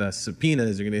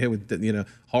subpoenas. You're going to get hit with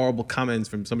horrible comments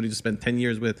from somebody you just spent 10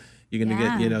 years with. You're going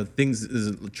to get things. There's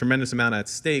a tremendous amount at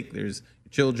stake. There's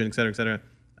children, et cetera, et cetera.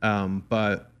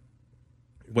 But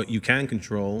what you can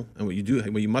control and what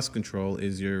you must control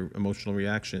is your emotional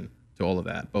reaction to all of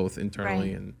that, both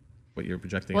internally and what you're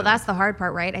projecting. Well, out. that's the hard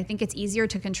part, right? I think it's easier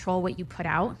to control what you put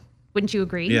out. Wouldn't you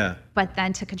agree? Yeah. But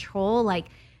then to control, like,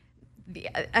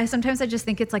 sometimes I just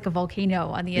think it's like a volcano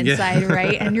on the inside,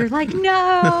 right? And you're like,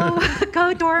 no,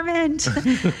 go dormant.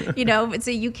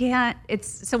 So you can't.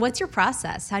 So what's your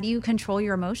process? How do you control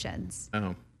your emotions?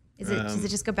 Oh. Does it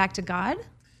just go back to God?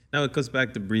 No, it goes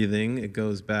back to breathing. It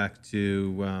goes back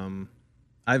to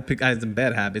I had some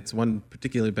bad habits. One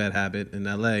particularly bad habit in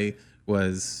LA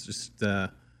was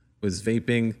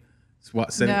vaping,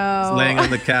 laying on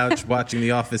the couch, watching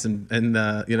The Office, and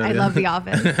I love The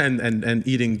Office, and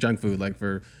eating junk food.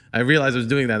 I realized I was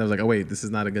doing that. I was like, oh wait, this is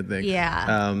not a good thing.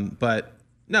 Yeah. But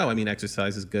no, I mean,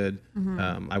 exercise is good.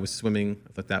 I was swimming.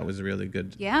 I thought that was a really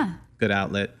good good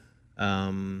outlet.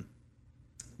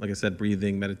 Like I said,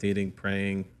 breathing, meditating,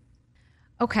 praying.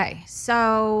 Okay,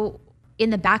 so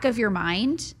in the back of your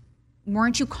mind,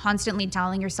 weren't you constantly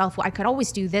telling yourself, well, I could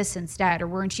always do this instead? Or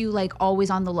weren't you like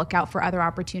always on the lookout for other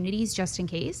opportunities just in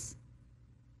case?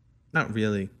 Not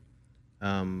really.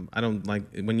 I don't like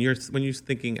when you're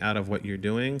thinking out of what you're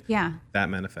doing. Yeah. That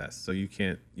manifests. So you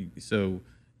can't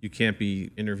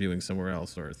be interviewing somewhere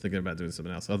else or thinking about doing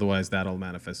something else. Otherwise, that'll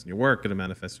manifest in your work. It'll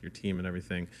manifest in your team and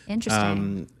everything.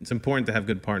 Interesting. It's important to have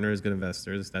good partners, good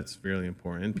investors. That's really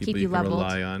important. People you can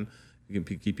rely on. You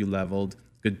can keep you leveled.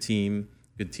 Good team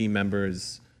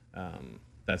members.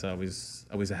 That's always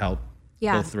a help.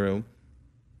 Go through.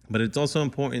 But it's also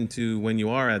important to, when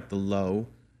you are at the low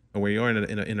or where you are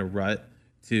in a rut,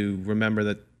 to remember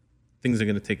that things are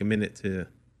going to take a minute to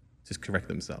just correct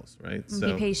themselves, right?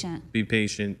 So be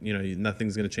patient.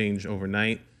 Nothing's going to change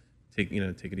overnight. Take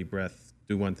a deep breath.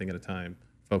 Do one thing at a time.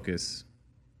 Focus.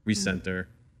 Recenter.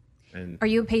 And are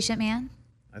you a patient man?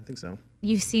 I think so.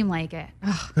 You seem like it.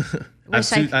 I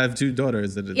have two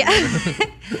daughters.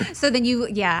 So then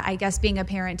I guess being a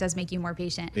parent does make you more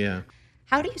patient. Yeah.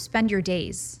 How do you spend your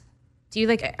days?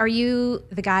 Are you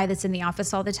the guy that's in the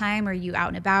office all the time? Are you out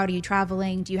and about? Are you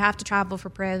traveling? Do you have to travel for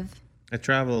PRIV? I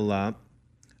travel a lot.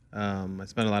 I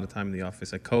spend a lot of time in the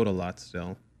office. I code a lot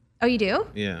still. Oh, you do?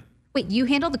 Yeah. Wait, you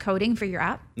handle the coding for your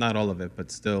app? Not all of it, but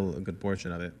still a good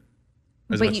portion of it.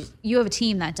 But you have a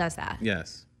team that does that?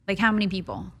 Yes. Like how many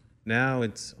people? Now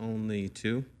it's only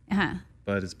 2,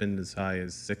 but it's been as high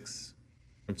as 6,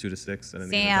 from 2 to 6.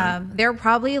 Sam, they're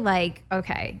probably like,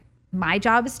 okay, my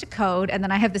job is to code, and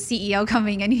then I have the CEO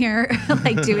coming in here,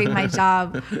 like doing my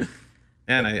job.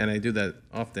 And I do that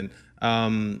often.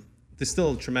 There's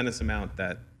still a tremendous amount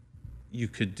that you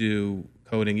could do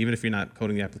coding, even if you're not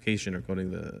coding the application or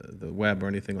coding the web or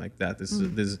anything like that.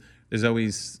 There's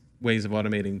always ways of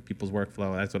automating people's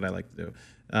workflow. That's what I like to do.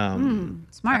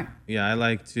 Smart. I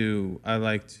like to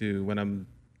when I'm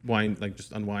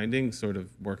just unwinding, sort of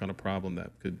work on a problem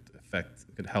that could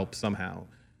help somehow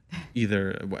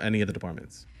any of the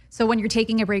departments. So when you're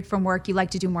taking a break from work, you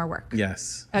like to do more work?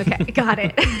 Yes. Okay, got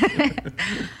it.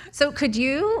 So could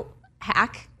you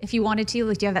hack if you wanted to?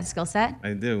 Like, do you have that skill set?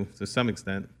 I do, to some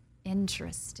extent.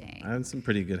 Interesting. I have some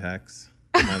pretty good hacks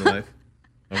in my life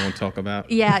I won't talk about.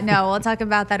 Yeah, no, we'll talk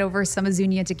about that over some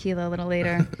Azuñia tequila a little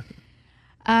later.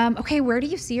 Okay, where do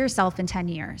you see yourself in 10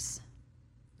 years?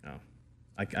 Oh,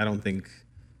 I don't think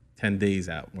 10 days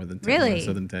out, more than 10 really? years,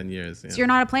 more than 10 years. Yeah. So you're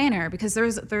not a planner, because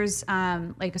there's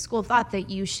like a school of thought that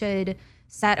you should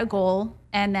set a goal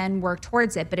and then work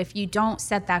towards it. But if you don't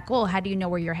set that goal, how do you know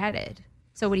where you're headed?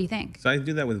 So what do you think? So I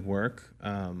do that with work.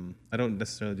 I don't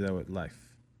necessarily do that with life.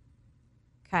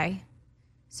 Okay.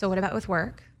 So what about with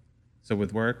work? So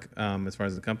with work, as far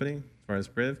as the company, as far as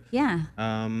PRIV, Yeah.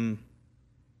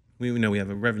 we know we have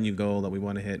a revenue goal that we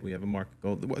want to hit. We have a market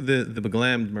goal. The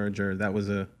Beglammed merger, that was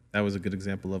a good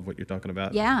example of what you're talking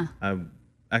about. Yeah. I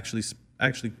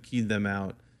actually keyed them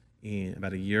out in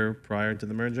about a year prior to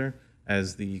the merger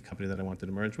as the company that I wanted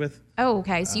to merge with. Oh,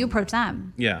 okay. So you approached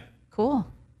them. Yeah. Cool.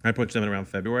 I approached them in around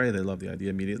February. They loved the idea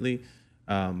immediately,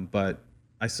 but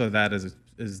I saw that as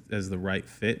the right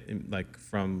fit, like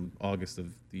from August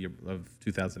of the year of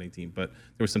 2018. But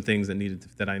there were some things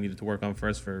that I needed to work on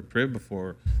first for PRIV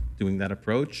before doing that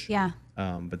approach. Yeah.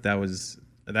 But that was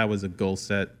a goal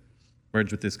set.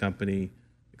 Merge with this company,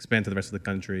 expand to the rest of the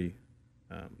country.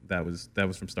 That was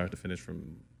from start to finish,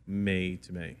 from May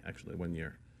to May, actually 1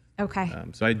 year. Okay.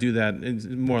 So I do that. It's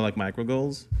more like micro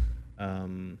goals.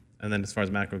 And then as far as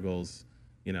macro goals,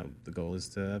 the goal is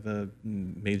to have a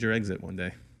major exit one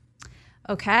day.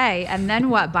 Okay. And then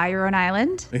what? Buy your own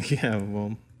island? Yeah,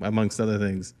 well, amongst other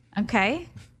things. Okay.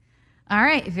 All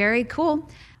right. Very cool.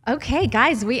 Okay,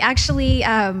 guys, we actually,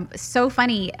 so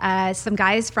funny. Some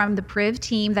guys from the PRIV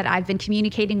team that I've been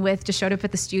communicating with just showed up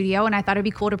at the studio, and I thought it'd be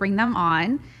cool to bring them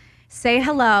on. Say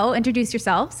hello, introduce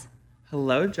yourselves.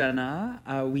 Hello, Jenna.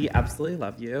 We absolutely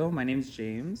love you. My name's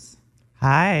James.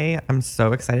 Hi, I'm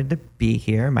so excited to be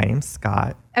here. My name's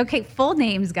Scott. Okay, full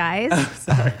names, guys.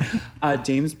 Sorry.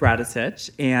 James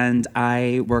Bradisich, and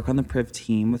I work on the PRIV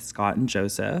team with Scott and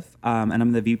Joseph, and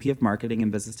I'm the VP of Marketing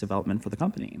and Business Development for the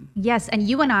company. Yes, and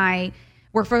you and I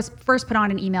were first put on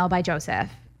an email by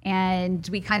Joseph, and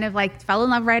we kind of like fell in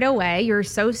love right away. You're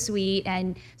so sweet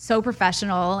and so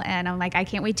professional, and I'm like, I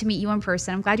can't wait to meet you in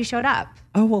person. I'm glad you showed up.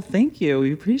 Oh, well, thank you.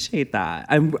 We appreciate that.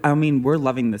 I mean, we're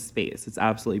loving this space. It's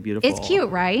absolutely beautiful. It's cute,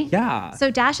 right? Yeah.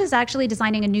 So Dash is actually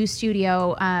designing a new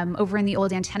studio over in the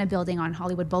old antenna building on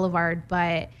Hollywood Boulevard,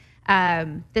 but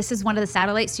this is one of the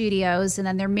satellite studios, and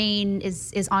then their main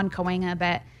is on Cahuenga,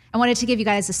 but I wanted to give you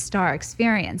guys a star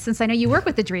experience since I know you work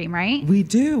with the Dream, right? We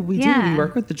do. We Yeah.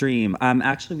 work with the Dream.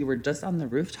 Actually, we were just on the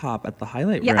rooftop at the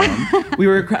highlight room. We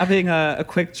were having a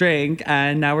quick drink,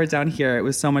 and now we're down here. It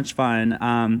was so much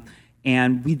fun.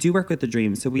 And we do work with the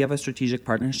Dream. So we have a strategic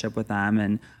partnership with them.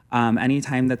 And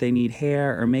anytime that they need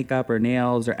hair or makeup or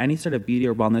nails or any sort of beauty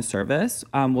or wellness service,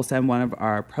 we'll send one of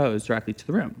our pros directly to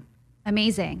the room.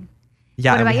 Amazing.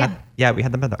 Yeah, What and about you? we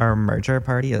had them at our merger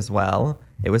party as well.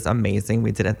 It was amazing.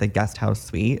 We did it at the guest house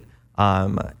suite.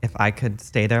 If I could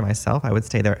stay there myself, I would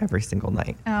stay there every single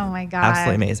night. Oh my God.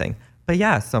 Absolutely amazing. But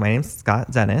yeah, so my name's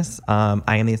Scott Dennis.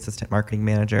 I am the assistant marketing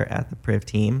manager at the PRIV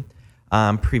team.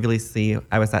 Previously,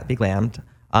 I was at Beglammed.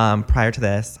 Prior to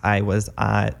this, I worked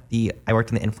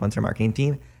in the influencer marketing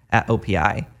team at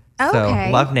OPI. Okay.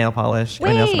 So love nail polish.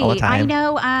 I nail all the Wait, I time.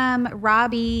 know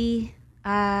Robbie,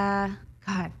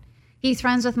 God, he's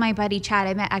friends with my buddy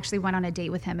Chad. I actually went on a date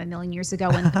with him a million years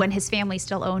ago when his family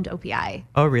still owned OPI.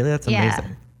 Oh, really? That's Yeah.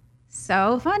 amazing.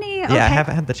 So funny. Yeah, Okay. I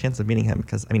haven't had the chance of meeting him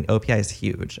because, OPI is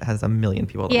huge. It has 1 million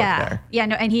people that work there. Yeah,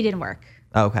 no, and he didn't work.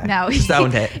 Oh, okay. No, He just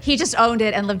owned it. He just owned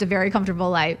it and lived a very comfortable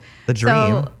life. The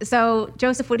dream. So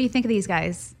Joseph, what do you think of these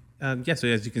guys? So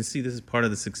as you can see, this is part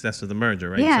of the success of the merger,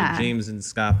 right? Yeah. So James and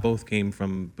Scott both came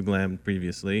from Beglammed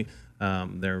previously.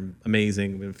 They're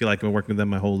amazing. I feel like I've been working with them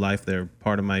my whole life. They're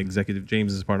part of my executive.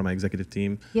 James is part of my executive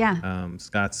team. Yeah.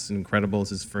 Scott's incredible. It's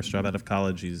his first job out of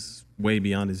college. He's way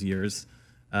beyond his years.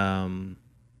 And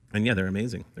yeah, they're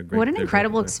amazing. They're great. What an They're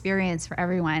incredible great. experience for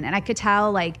everyone. And I could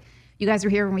tell, like, you guys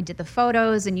were here when we did the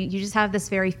photos, and you just have this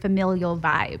very familial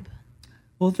vibe.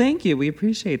 Well, thank you. We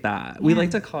appreciate that. We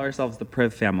like to call ourselves the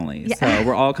PRIV family. Yeah. So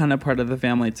we're all kind of part of the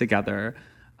family together.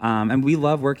 And we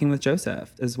love working with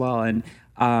Joseph as well. And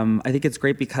I think it's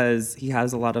great because he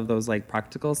has a lot of those like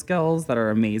practical skills that are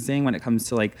amazing when it comes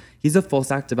to like, he's a full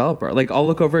stack developer. Like I'll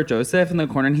look over at Joseph in the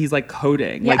corner and he's like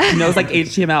coding. Yeah. Like he knows like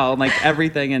HTML and like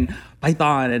everything and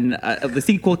Python and the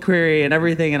SQL query and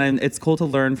everything. And it's cool to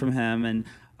learn from him. And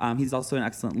he's also an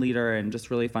excellent leader and just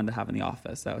really fun to have in the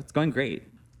office. So it's going great.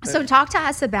 So talk to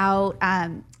us about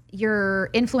your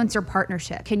influencer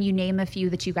partnership. Can you name a few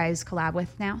that you guys collab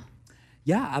with now?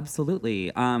 Yeah,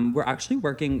 absolutely. We're actually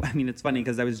working, I mean, it's funny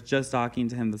because I was just talking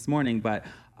to him this morning, but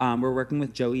we're working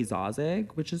with Joey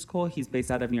Zozig, which is cool. He's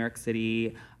based out of New York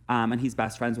City, and he's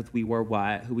best friends with We Wore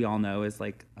What, who we all know is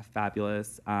like a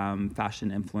fabulous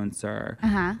fashion influencer.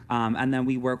 Uh-huh. And then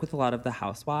we work with a lot of the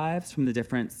housewives from the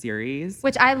different series.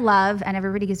 Which I love, and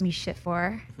everybody gives me shit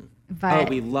for. But Oh,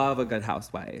 we love a good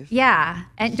housewife. yeah,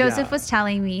 and Joseph Yeah. was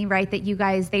telling me, right, that you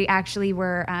guys, they actually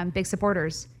were big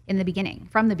supporters in the beginning,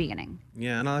 from the beginning.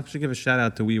 Yeah, and I'll actually give a shout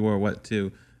out to We Wore What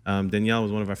too. Danielle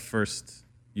was one of our first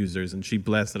users, and she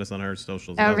blasted us on her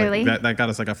socials. Oh, That was really? That got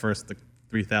us like our first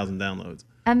 3,000 downloads.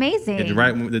 Amazing.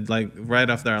 Right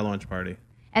after our launch party.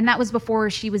 And that was before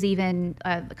she was even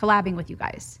collabing with you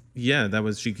guys. Yeah, that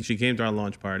was she came to our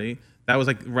launch party. That was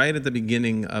like right at the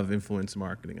beginning of influencer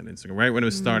marketing on Instagram, right when it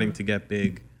was starting to get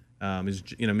big. Is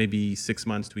maybe 6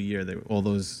 months to a year that all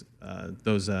those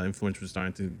influencers were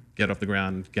starting to get off the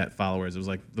ground, get followers. It was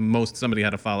like the most somebody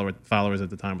had followers at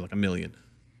the time was like 1 million.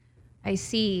 I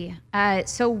see.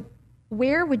 So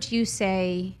where would you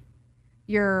say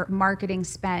your marketing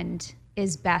spend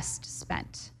is best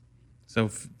spent? So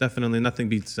definitely nothing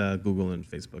beats Google and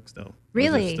Facebook still. Those are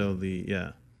Really? still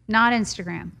the Not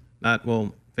Instagram.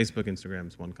 Facebook, Instagram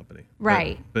is one company.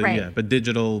 Right, But right. yeah, but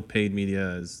digital paid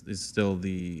media is still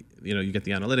you get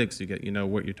the analytics, you get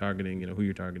what you're targeting, who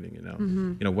you're targeting,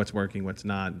 Mm-hmm. What's working, what's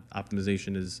not.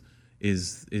 Optimization is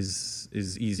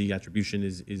easy, attribution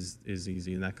is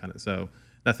easy, and that kind of, so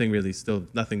nothing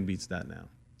beats that now.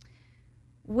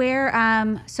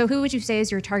 So who would you say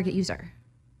is your target user?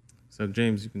 So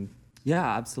James, you can.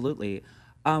 Yeah, absolutely.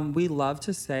 We love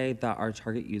to say that our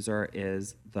target user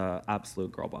is the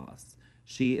absolute girl boss.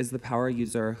 She is the power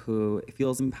user who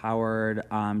feels empowered.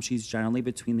 She's generally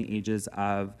between the ages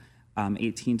of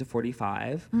 18 to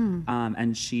 45,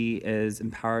 and she is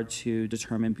empowered to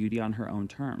determine beauty on her own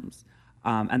terms.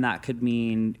 And that could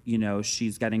mean,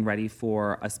 she's getting ready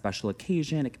for a special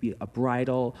occasion. It could be a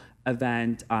bridal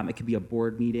event. It could be a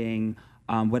board meeting.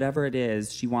 Whatever it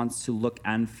is, she wants to look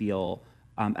and feel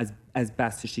as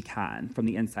best as she can from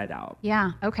the inside out.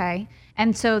 Yeah, okay.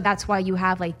 And so that's why you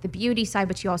have like the beauty side,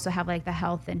 but you also have like the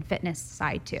health and fitness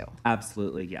side too.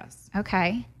 Absolutely, yes.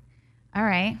 Okay. All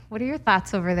right. What are your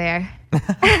thoughts over there?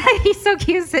 He's so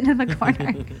cute sitting in the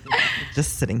corner.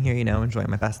 Just sitting here, enjoying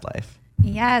my best life.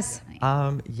 Yes.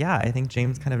 Yeah, I think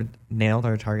James kind of nailed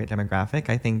our target demographic.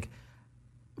 I think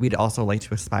we'd also like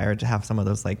to aspire to have some of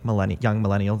those like young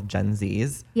millennial Gen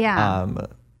Zs. Yeah.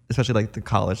 Especially like the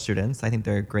college students. I think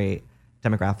they're a great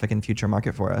demographic and future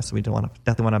market for us. We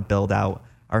definitely want to build out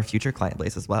our future client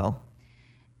base as well.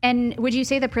 And would you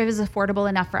say the PRIV is affordable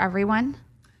enough for everyone?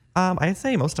 I'd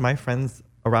say most of my friends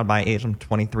around my age, I'm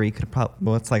 23,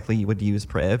 most likely would use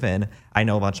PRIV, and I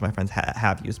know a bunch of my friends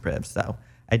have used PRIV, so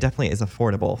it definitely is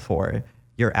affordable for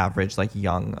your average like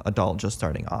young adult just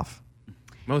starting off.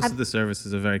 Most of the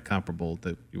services are very comparable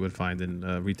that you would find in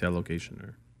a retail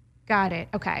location. Got it.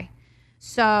 Okay.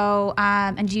 So,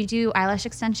 and do you do eyelash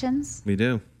extensions? We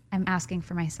do. I'm asking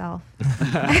for myself.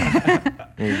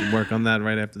 We'll work on that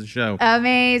right after the show.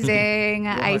 Amazing.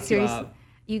 I hook you seriously, up.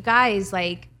 you guys,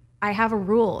 like, I have a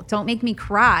rule. Don't make me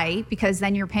cry because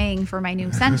then you're paying for my new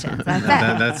extensions. That's it.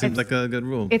 That seems like a good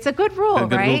rule. It's a good rule, A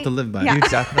good right? rule to live by. Yeah. You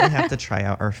definitely have to try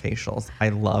out our facials. I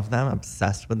love them,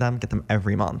 obsessed with them, get them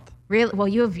every month. Really? Well,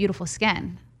 you have beautiful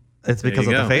skin. It's There because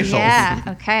you of the go. facials. Yeah.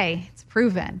 Okay. It's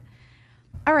proven.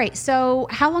 All right. So,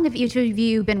 how long have each of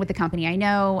you been with the company? I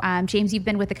know, James, you've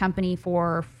been with the company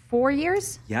for 4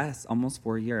 years. Yes, almost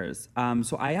 4 years.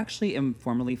 So I actually am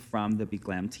formerly from the Be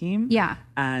Glam team. Yeah.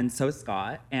 And so is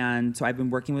Scott. And so I've been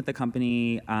working with the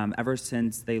company ever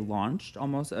since they launched,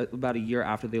 almost about a year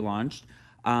after they launched.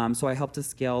 So I helped to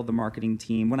scale the marketing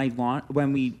team. When I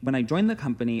joined the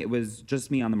company, it was just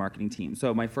me on the marketing team.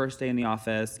 So my first day in the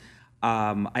office,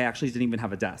 I actually didn't even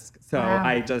have a desk. So Wow.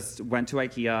 I just went to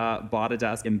IKEA, bought a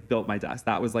desk, and built my desk.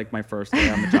 That was like my first day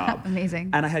on the job. Amazing.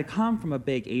 And I had come from a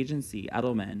big agency,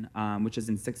 Edelman, which is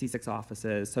in 66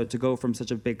 offices. So to go from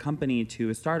such a big company to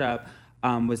a startup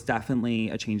was definitely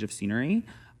a change of scenery.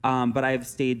 But I've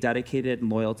stayed dedicated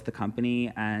and loyal to the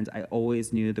company, and I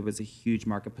always knew there was a huge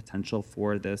market potential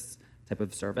for this type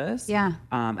of service. Yeah.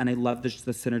 And I love the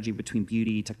synergy between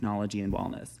beauty, technology, and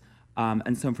wellness.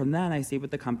 And so from then, I stayed with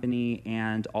the company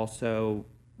and also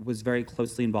was very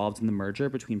closely involved in the merger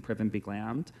between PRIV and Be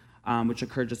Glammed, which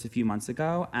occurred just a few months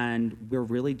ago, and we're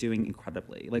really doing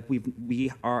incredibly. Like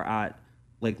we are at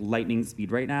like lightning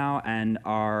speed right now, and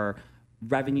our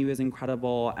revenue is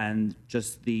incredible, and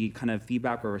just the kind of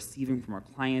feedback we're receiving from our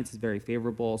clients is very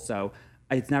favorable. So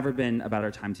it's never been a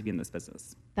better time to be in this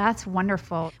business. That's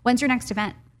wonderful. When's your next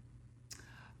event?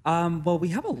 Well, we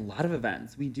have a lot of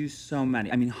events. We do so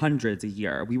many. I mean, hundreds a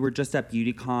year. We were just at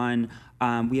BeautyCon.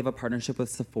 We have a partnership with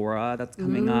Sephora that's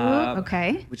coming up.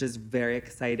 Okay. Which is very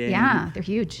exciting. Yeah, they're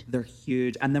huge. They're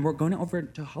huge. And then we're going over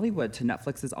to Hollywood to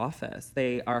Netflix's office.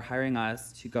 They are hiring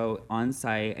us to go on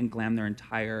site and glam their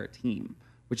entire team,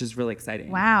 which is really exciting.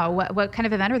 Wow. What kind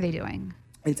of event are they doing?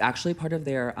 It's actually part of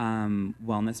their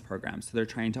wellness program. So they're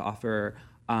trying to offer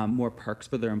more perks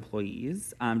for their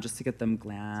employees, just to get them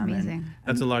glam. That's amazing.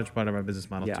 That's a large part of our business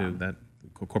model Yeah. too, that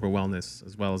corporate wellness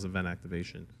as well as event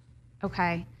activation.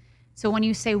 Okay. So when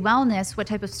you say wellness, what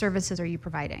type of services are you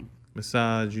providing?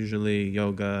 Massage, usually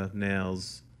yoga,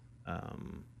 nails,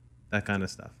 that kind of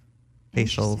stuff.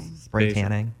 Facials, spray Facial.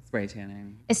 tanning. Spray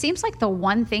tanning. It seems like the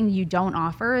one thing you don't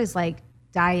offer is like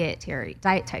diet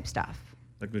type stuff.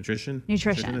 Like nutrition?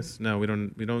 Nutrition. Nutritionists? No, we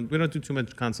don't do too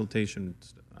much consultation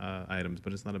items,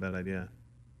 but it's not a bad idea.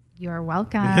 You're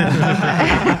welcome.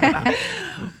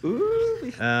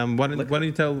 Why don't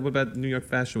you tell about New York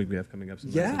Fashion Week we have coming up?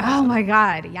 Yeah. Oh my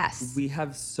God, yes. We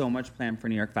have so much planned for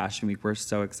New York Fashion Week. We're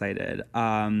so excited.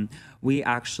 We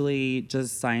actually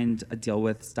just signed a deal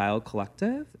with Style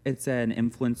Collective. It's an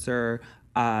influencer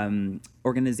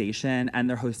organization, and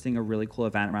they're hosting a really cool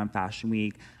event around Fashion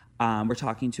Week. We're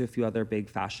talking to a few other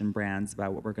big fashion brands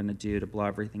about what we're going to do to blow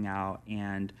everything out.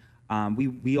 And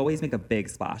we always make a big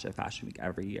splash at Fashion Week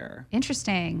every year.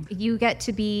 Interesting. You get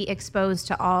to be exposed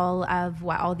to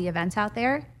all the events out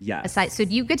there? Yes. So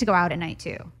you get to go out at night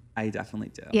too? I definitely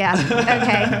do. Yeah.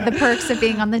 Okay. The perks of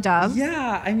being on the Dove.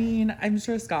 Yeah. I mean, I'm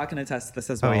sure Scott can attest to this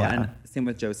as well. yeah. And same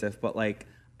with Joseph. But like,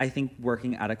 I think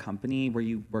working at a company where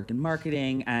you work in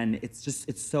marketing, and it's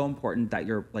so important that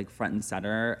you're like front and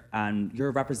center and you're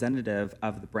a representative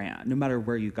of the brand, no matter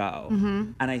where you go.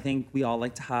 And I think we all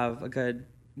like to have a good,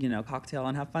 cocktail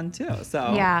and have fun too.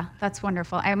 So Yeah, that's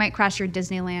wonderful. I might crash your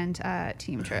Disneyland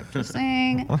team trip. Just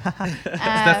saying. It's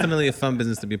definitely a fun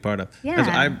business to be a part of. Yeah. 'Cause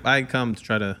I come to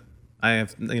try to, I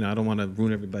don't want to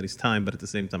ruin everybody's time, but at the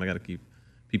same time, I got to keep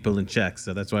people in check.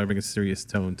 So that's why I bring a serious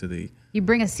tone to the. You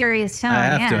bring a serious tone. I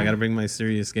have yeah. to. I got to bring my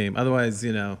serious game. Otherwise,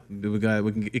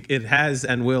 it has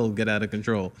and will get out of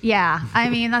control. Yeah. I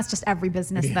mean, that's just every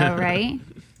business though, right?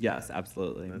 yes,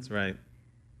 absolutely. That's right.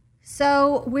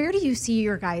 So where do you see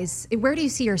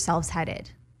yourselves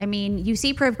headed? I mean, you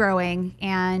see PRIV growing,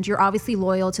 and you're obviously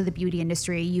loyal to the beauty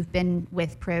industry. You've been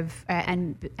with PRIV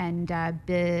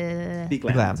Be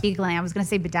glam. Be Glam. I was going to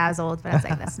say bedazzled, but I was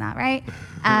like, that's not right.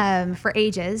 For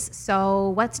ages. So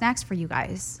what's next for you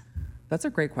guys? That's a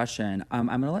great question. I'm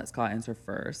going to let Scott answer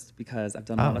first because I've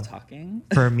done a lot of talking.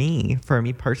 For me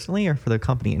personally, or for the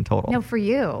company in total? No, for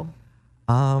you.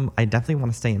 I definitely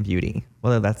want to stay in beauty,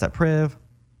 whether that's at PRIV,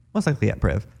 most likely at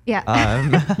PRIV.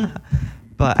 Yeah.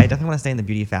 But I definitely want to stay in the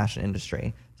beauty fashion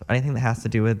industry. So anything that has to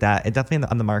do with that, it definitely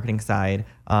on the marketing side.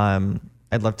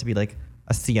 I'd love to be like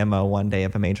a CMO one day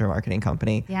of a major marketing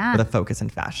company Yeah. with a focus in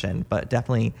fashion. But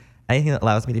definitely anything that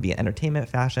allows me to be in entertainment,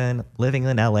 fashion, living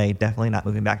in LA, definitely not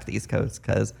moving back to the East Coast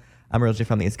because I'm originally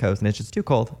from the East Coast and it's just too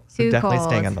cold. So Too definitely cold.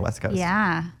 staying on the West Coast.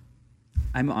 Yeah.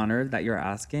 I'm honored that you're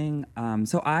asking.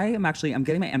 So I'm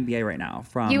getting my MBA right now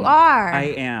from. You are? I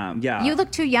am, yeah. You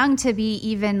look too young to be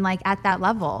even like at that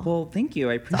level. Well, thank you.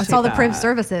 I appreciate That's all the that. PRIV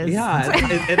services. Yeah,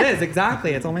 it is,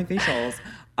 exactly. It's all my facials.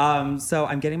 So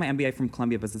I'm getting my MBA from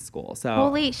Columbia Business School. So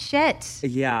Holy shit.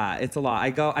 yeah, it's a lot.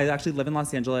 I actually live in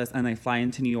Los Angeles and I fly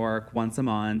into New York once a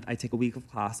month. I take a week of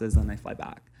classes and I fly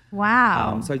back.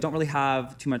 Wow. So I don't really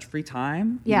have too much free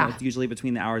time. You Yeah. know, it's usually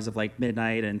between the hours of like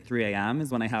midnight and 3 a.m.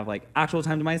 is when I have like actual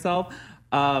time to myself.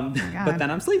 But then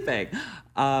I'm sleeping.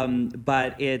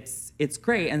 But it's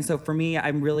great. And so for me,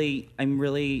 I'm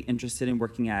really interested in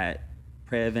working at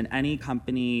PRIV and any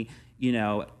company,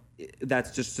 that's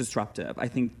just disruptive. I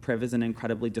think PRIV is an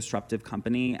incredibly disruptive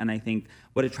company. And I think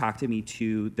what attracted me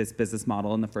to this business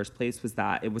model in the first place was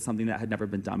that it was something that had never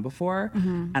been done before.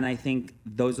 And I think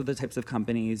those are the types of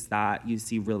companies that you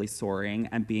see really soaring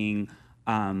and being,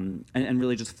 and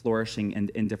really just flourishing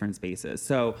in different spaces.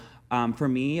 So for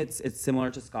me, it's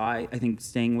similar to Scott. I think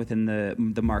staying within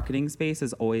the marketing space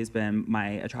has always been my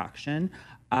attraction.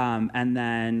 And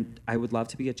then I would love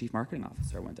to be a chief marketing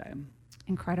officer one day.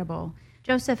 Incredible.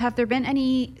 Joseph, have there been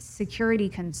any security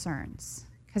concerns?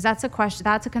 Because that's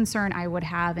a concern I would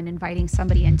have in inviting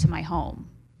somebody into my home.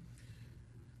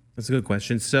 That's a good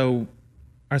question. So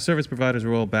our service providers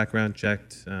are all background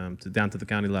checked down to the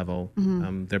county level.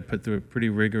 They're put through a pretty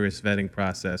rigorous vetting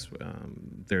process.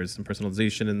 There's some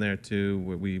personalization in there too.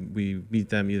 We meet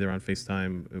them either on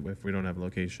FaceTime if we don't have a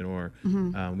location, or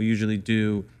we usually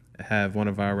do have one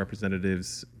of our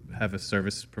representatives have a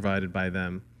service provided by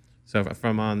them. So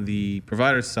from on the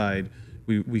provider side,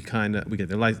 we get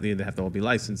their license. They have to all be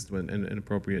licensed and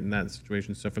appropriate in that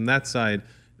situation. So from that side,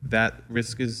 that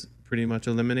risk is pretty much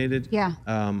eliminated. Yeah.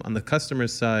 On the customer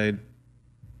side,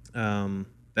 we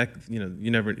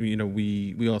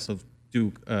also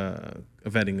do a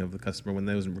vetting of the customer when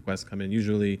those requests come in.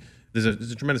 Usually, there's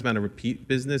a tremendous amount of repeat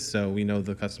business, so we know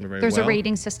the customer very well. There's a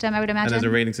rating system, I would imagine. And there's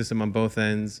a rating system on both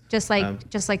ends. Just like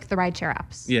the rideshare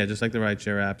apps. Yeah, just like the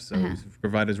rideshare apps. So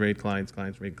providers rate clients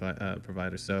rate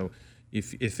providers. So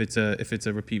if it's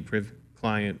a repeat PRIV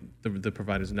client, the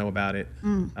providers know about it.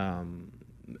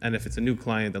 and if it's a new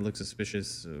client that looks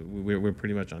suspicious, we're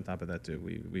pretty much on top of that too.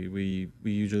 We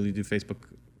usually do Facebook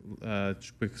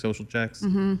quick social checks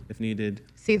if needed.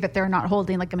 See that they're not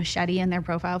holding like a machete in their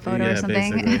profile photo or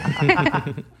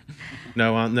something.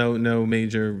 No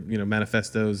major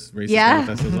manifestos, racist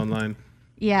manifestos online.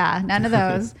 Yeah, none of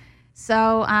those.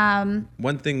 So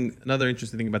another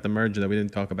interesting thing about the merger that we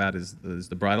didn't talk about is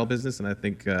the bridal business, and I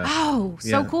think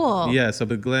so cool. Yeah, so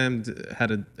Beglammed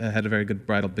had a very good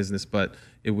bridal business, but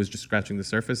it was just scratching the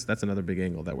surface. That's another big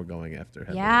angle that we're going after.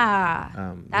 That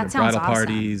sounds bridal awesome.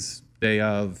 Parties, day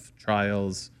of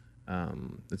trials.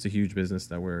 It's a huge business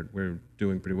that we're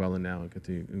doing pretty well in now and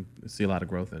continue to see a lot of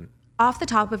growth in. Off the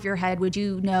top of your head, would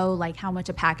you know like how much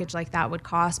a package like that would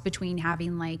cost between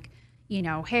having like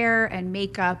hair and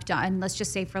makeup done, let's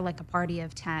just say for like a party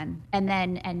of 10,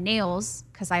 and nails,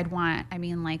 because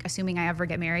assuming I ever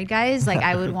get married, guys, like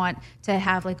I would want to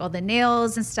have like all the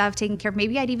nails and stuff taken care of.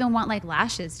 Maybe I'd even want like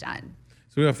lashes done.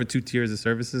 So we offer 2 tiers of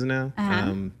services now.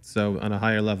 So on a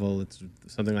higher level, it's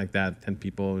something like that. 10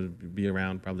 people would be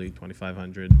around probably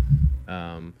 2,500.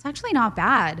 It's actually not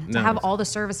bad to have all the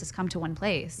services come to one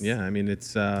place. Yeah, I mean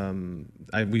it's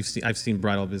I've seen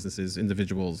bridal businesses,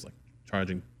 individuals like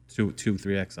charging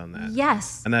 2-3x on that.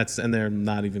 Yes. And they're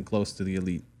not even close to the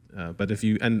elite. But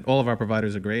and all of our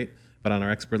providers are great, but on our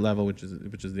expert level, which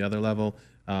is the other level,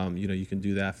 you can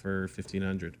do that for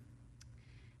 $1,500.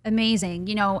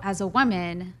 Amazing. As a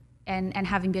woman and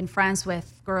having been friends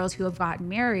with girls who have gotten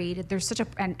married, there's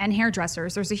and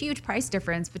hairdressers, there's a huge price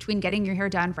difference between getting your hair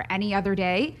done for any other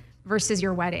day versus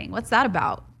your wedding. What's that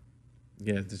about?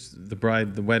 Yeah,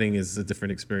 the wedding is a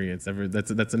different experience.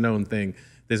 That's a known thing.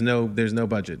 There's no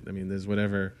budget. I mean, there's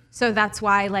whatever. So that's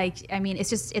why,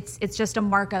 it's just a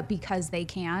markup because they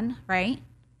can, right?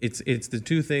 It's the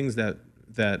two things that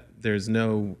there's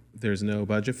no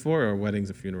budget for are weddings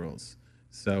and funerals.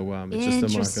 So it's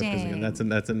just a markup.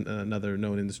 That's another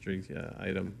known industry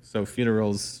item. So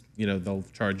funerals, they'll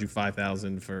charge you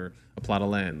 $5,000 for a plot of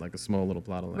land, like a small little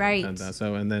plot of land. Right.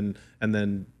 And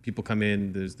then people come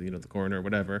in. There's the coroner or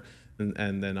whatever,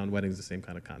 and then on weddings the same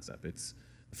kind of concept. It's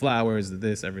the flowers,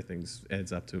 everything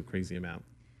adds up to a crazy amount.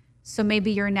 So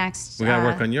maybe your next. We gotta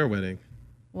work on your wedding.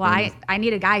 Well, I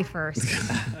need a guy first.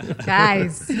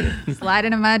 Guys, slide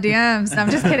into my DMs. No,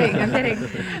 I'm just kidding. I'm kidding.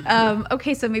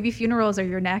 Okay, so maybe funerals are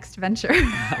your next venture.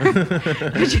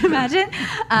 Could you imagine?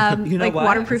 Like what?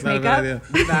 Waterproof makeup?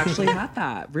 We've actually had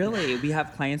that. Really, we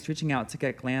have clients reaching out to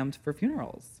get glammed for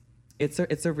funerals. It's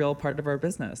a real part of our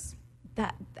business.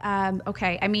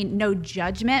 Okay. I mean, no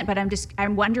judgment, but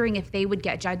I'm wondering if they would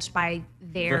get judged by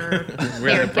their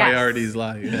where the priorities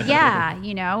lie. Yeah,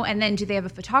 and then do they have a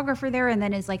photographer there? And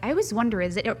then I always wonder,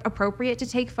 is it appropriate to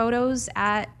take photos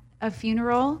at a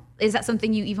funeral? Is that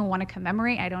something you even want to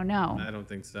commemorate? I don't know. I don't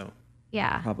think so.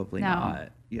 Yeah. Probably not.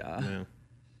 Yeah.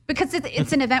 Because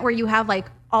it's an event where you have like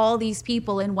all these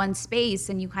people in one space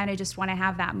and you kind of just want to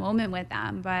have that moment with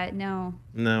them. But no.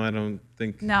 No, I don't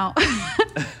think. No.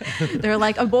 They're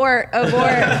like, abort.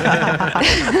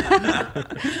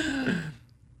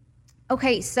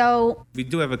 Okay, so. We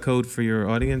do have a code for your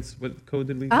audience. What code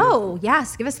did we do? Oh,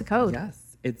 yes. Give us the code.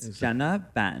 Yes. It's Jenna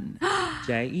Ben.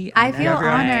 JENNA. I feel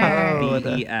honored.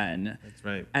 BEN. That's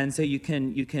right. And so you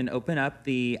can open up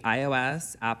the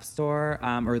iOS App Store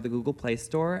or the Google Play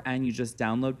Store, and you just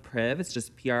download PRIV. It's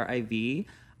just PRIV.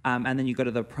 And then you go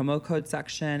to the promo code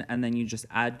section, and then you just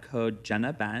add code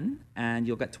Jenna Ben, and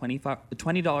you'll get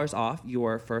 $20 off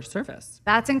your first service.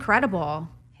 That's incredible.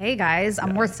 Hey guys,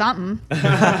 I'm worth something.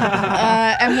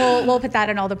 And we'll put that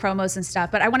in all the promos and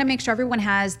stuff. But I want to make sure everyone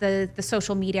has the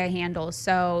social media handles.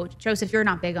 So Joseph, you're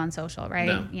not big on social, right?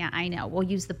 No. Yeah, I know. We'll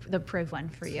use the PRIV one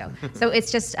for you. So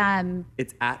it's just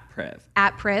it's at PRIV.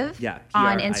 At PRIV? Yeah.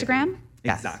 On Instagram?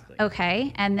 Yes. Exactly.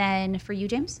 Okay. And then for you,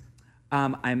 James?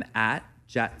 I'm at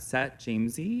Jetset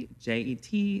Jamesy,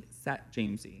 JET Set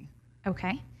Jamesy.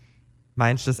 Okay.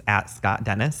 Mine's just at Scott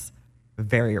Dennis.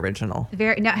 Very original.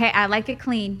 Hey, I like it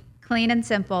clean and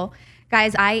simple.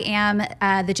 Guys, I am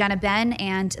the Jenna Ben,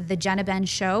 and the Jenna Ben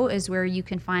Show is where you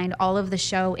can find all of the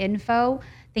show info.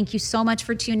 Thank you so much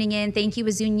for tuning in. Thank you,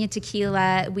 Azunia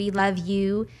Tequila. We love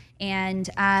you. And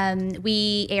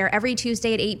we air every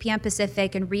Tuesday at 8 p.m.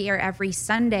 Pacific and re-air every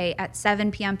Sunday at 7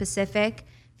 p.m. Pacific.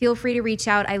 Feel free to reach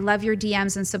out. I love your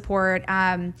DMs and support.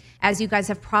 As you guys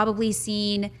have probably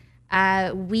seen,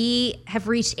 we have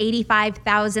reached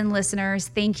 85,000 listeners.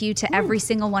 Thank you to every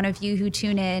single one of you who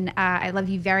tune in. I love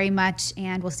you very much,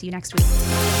 and we'll see you next week.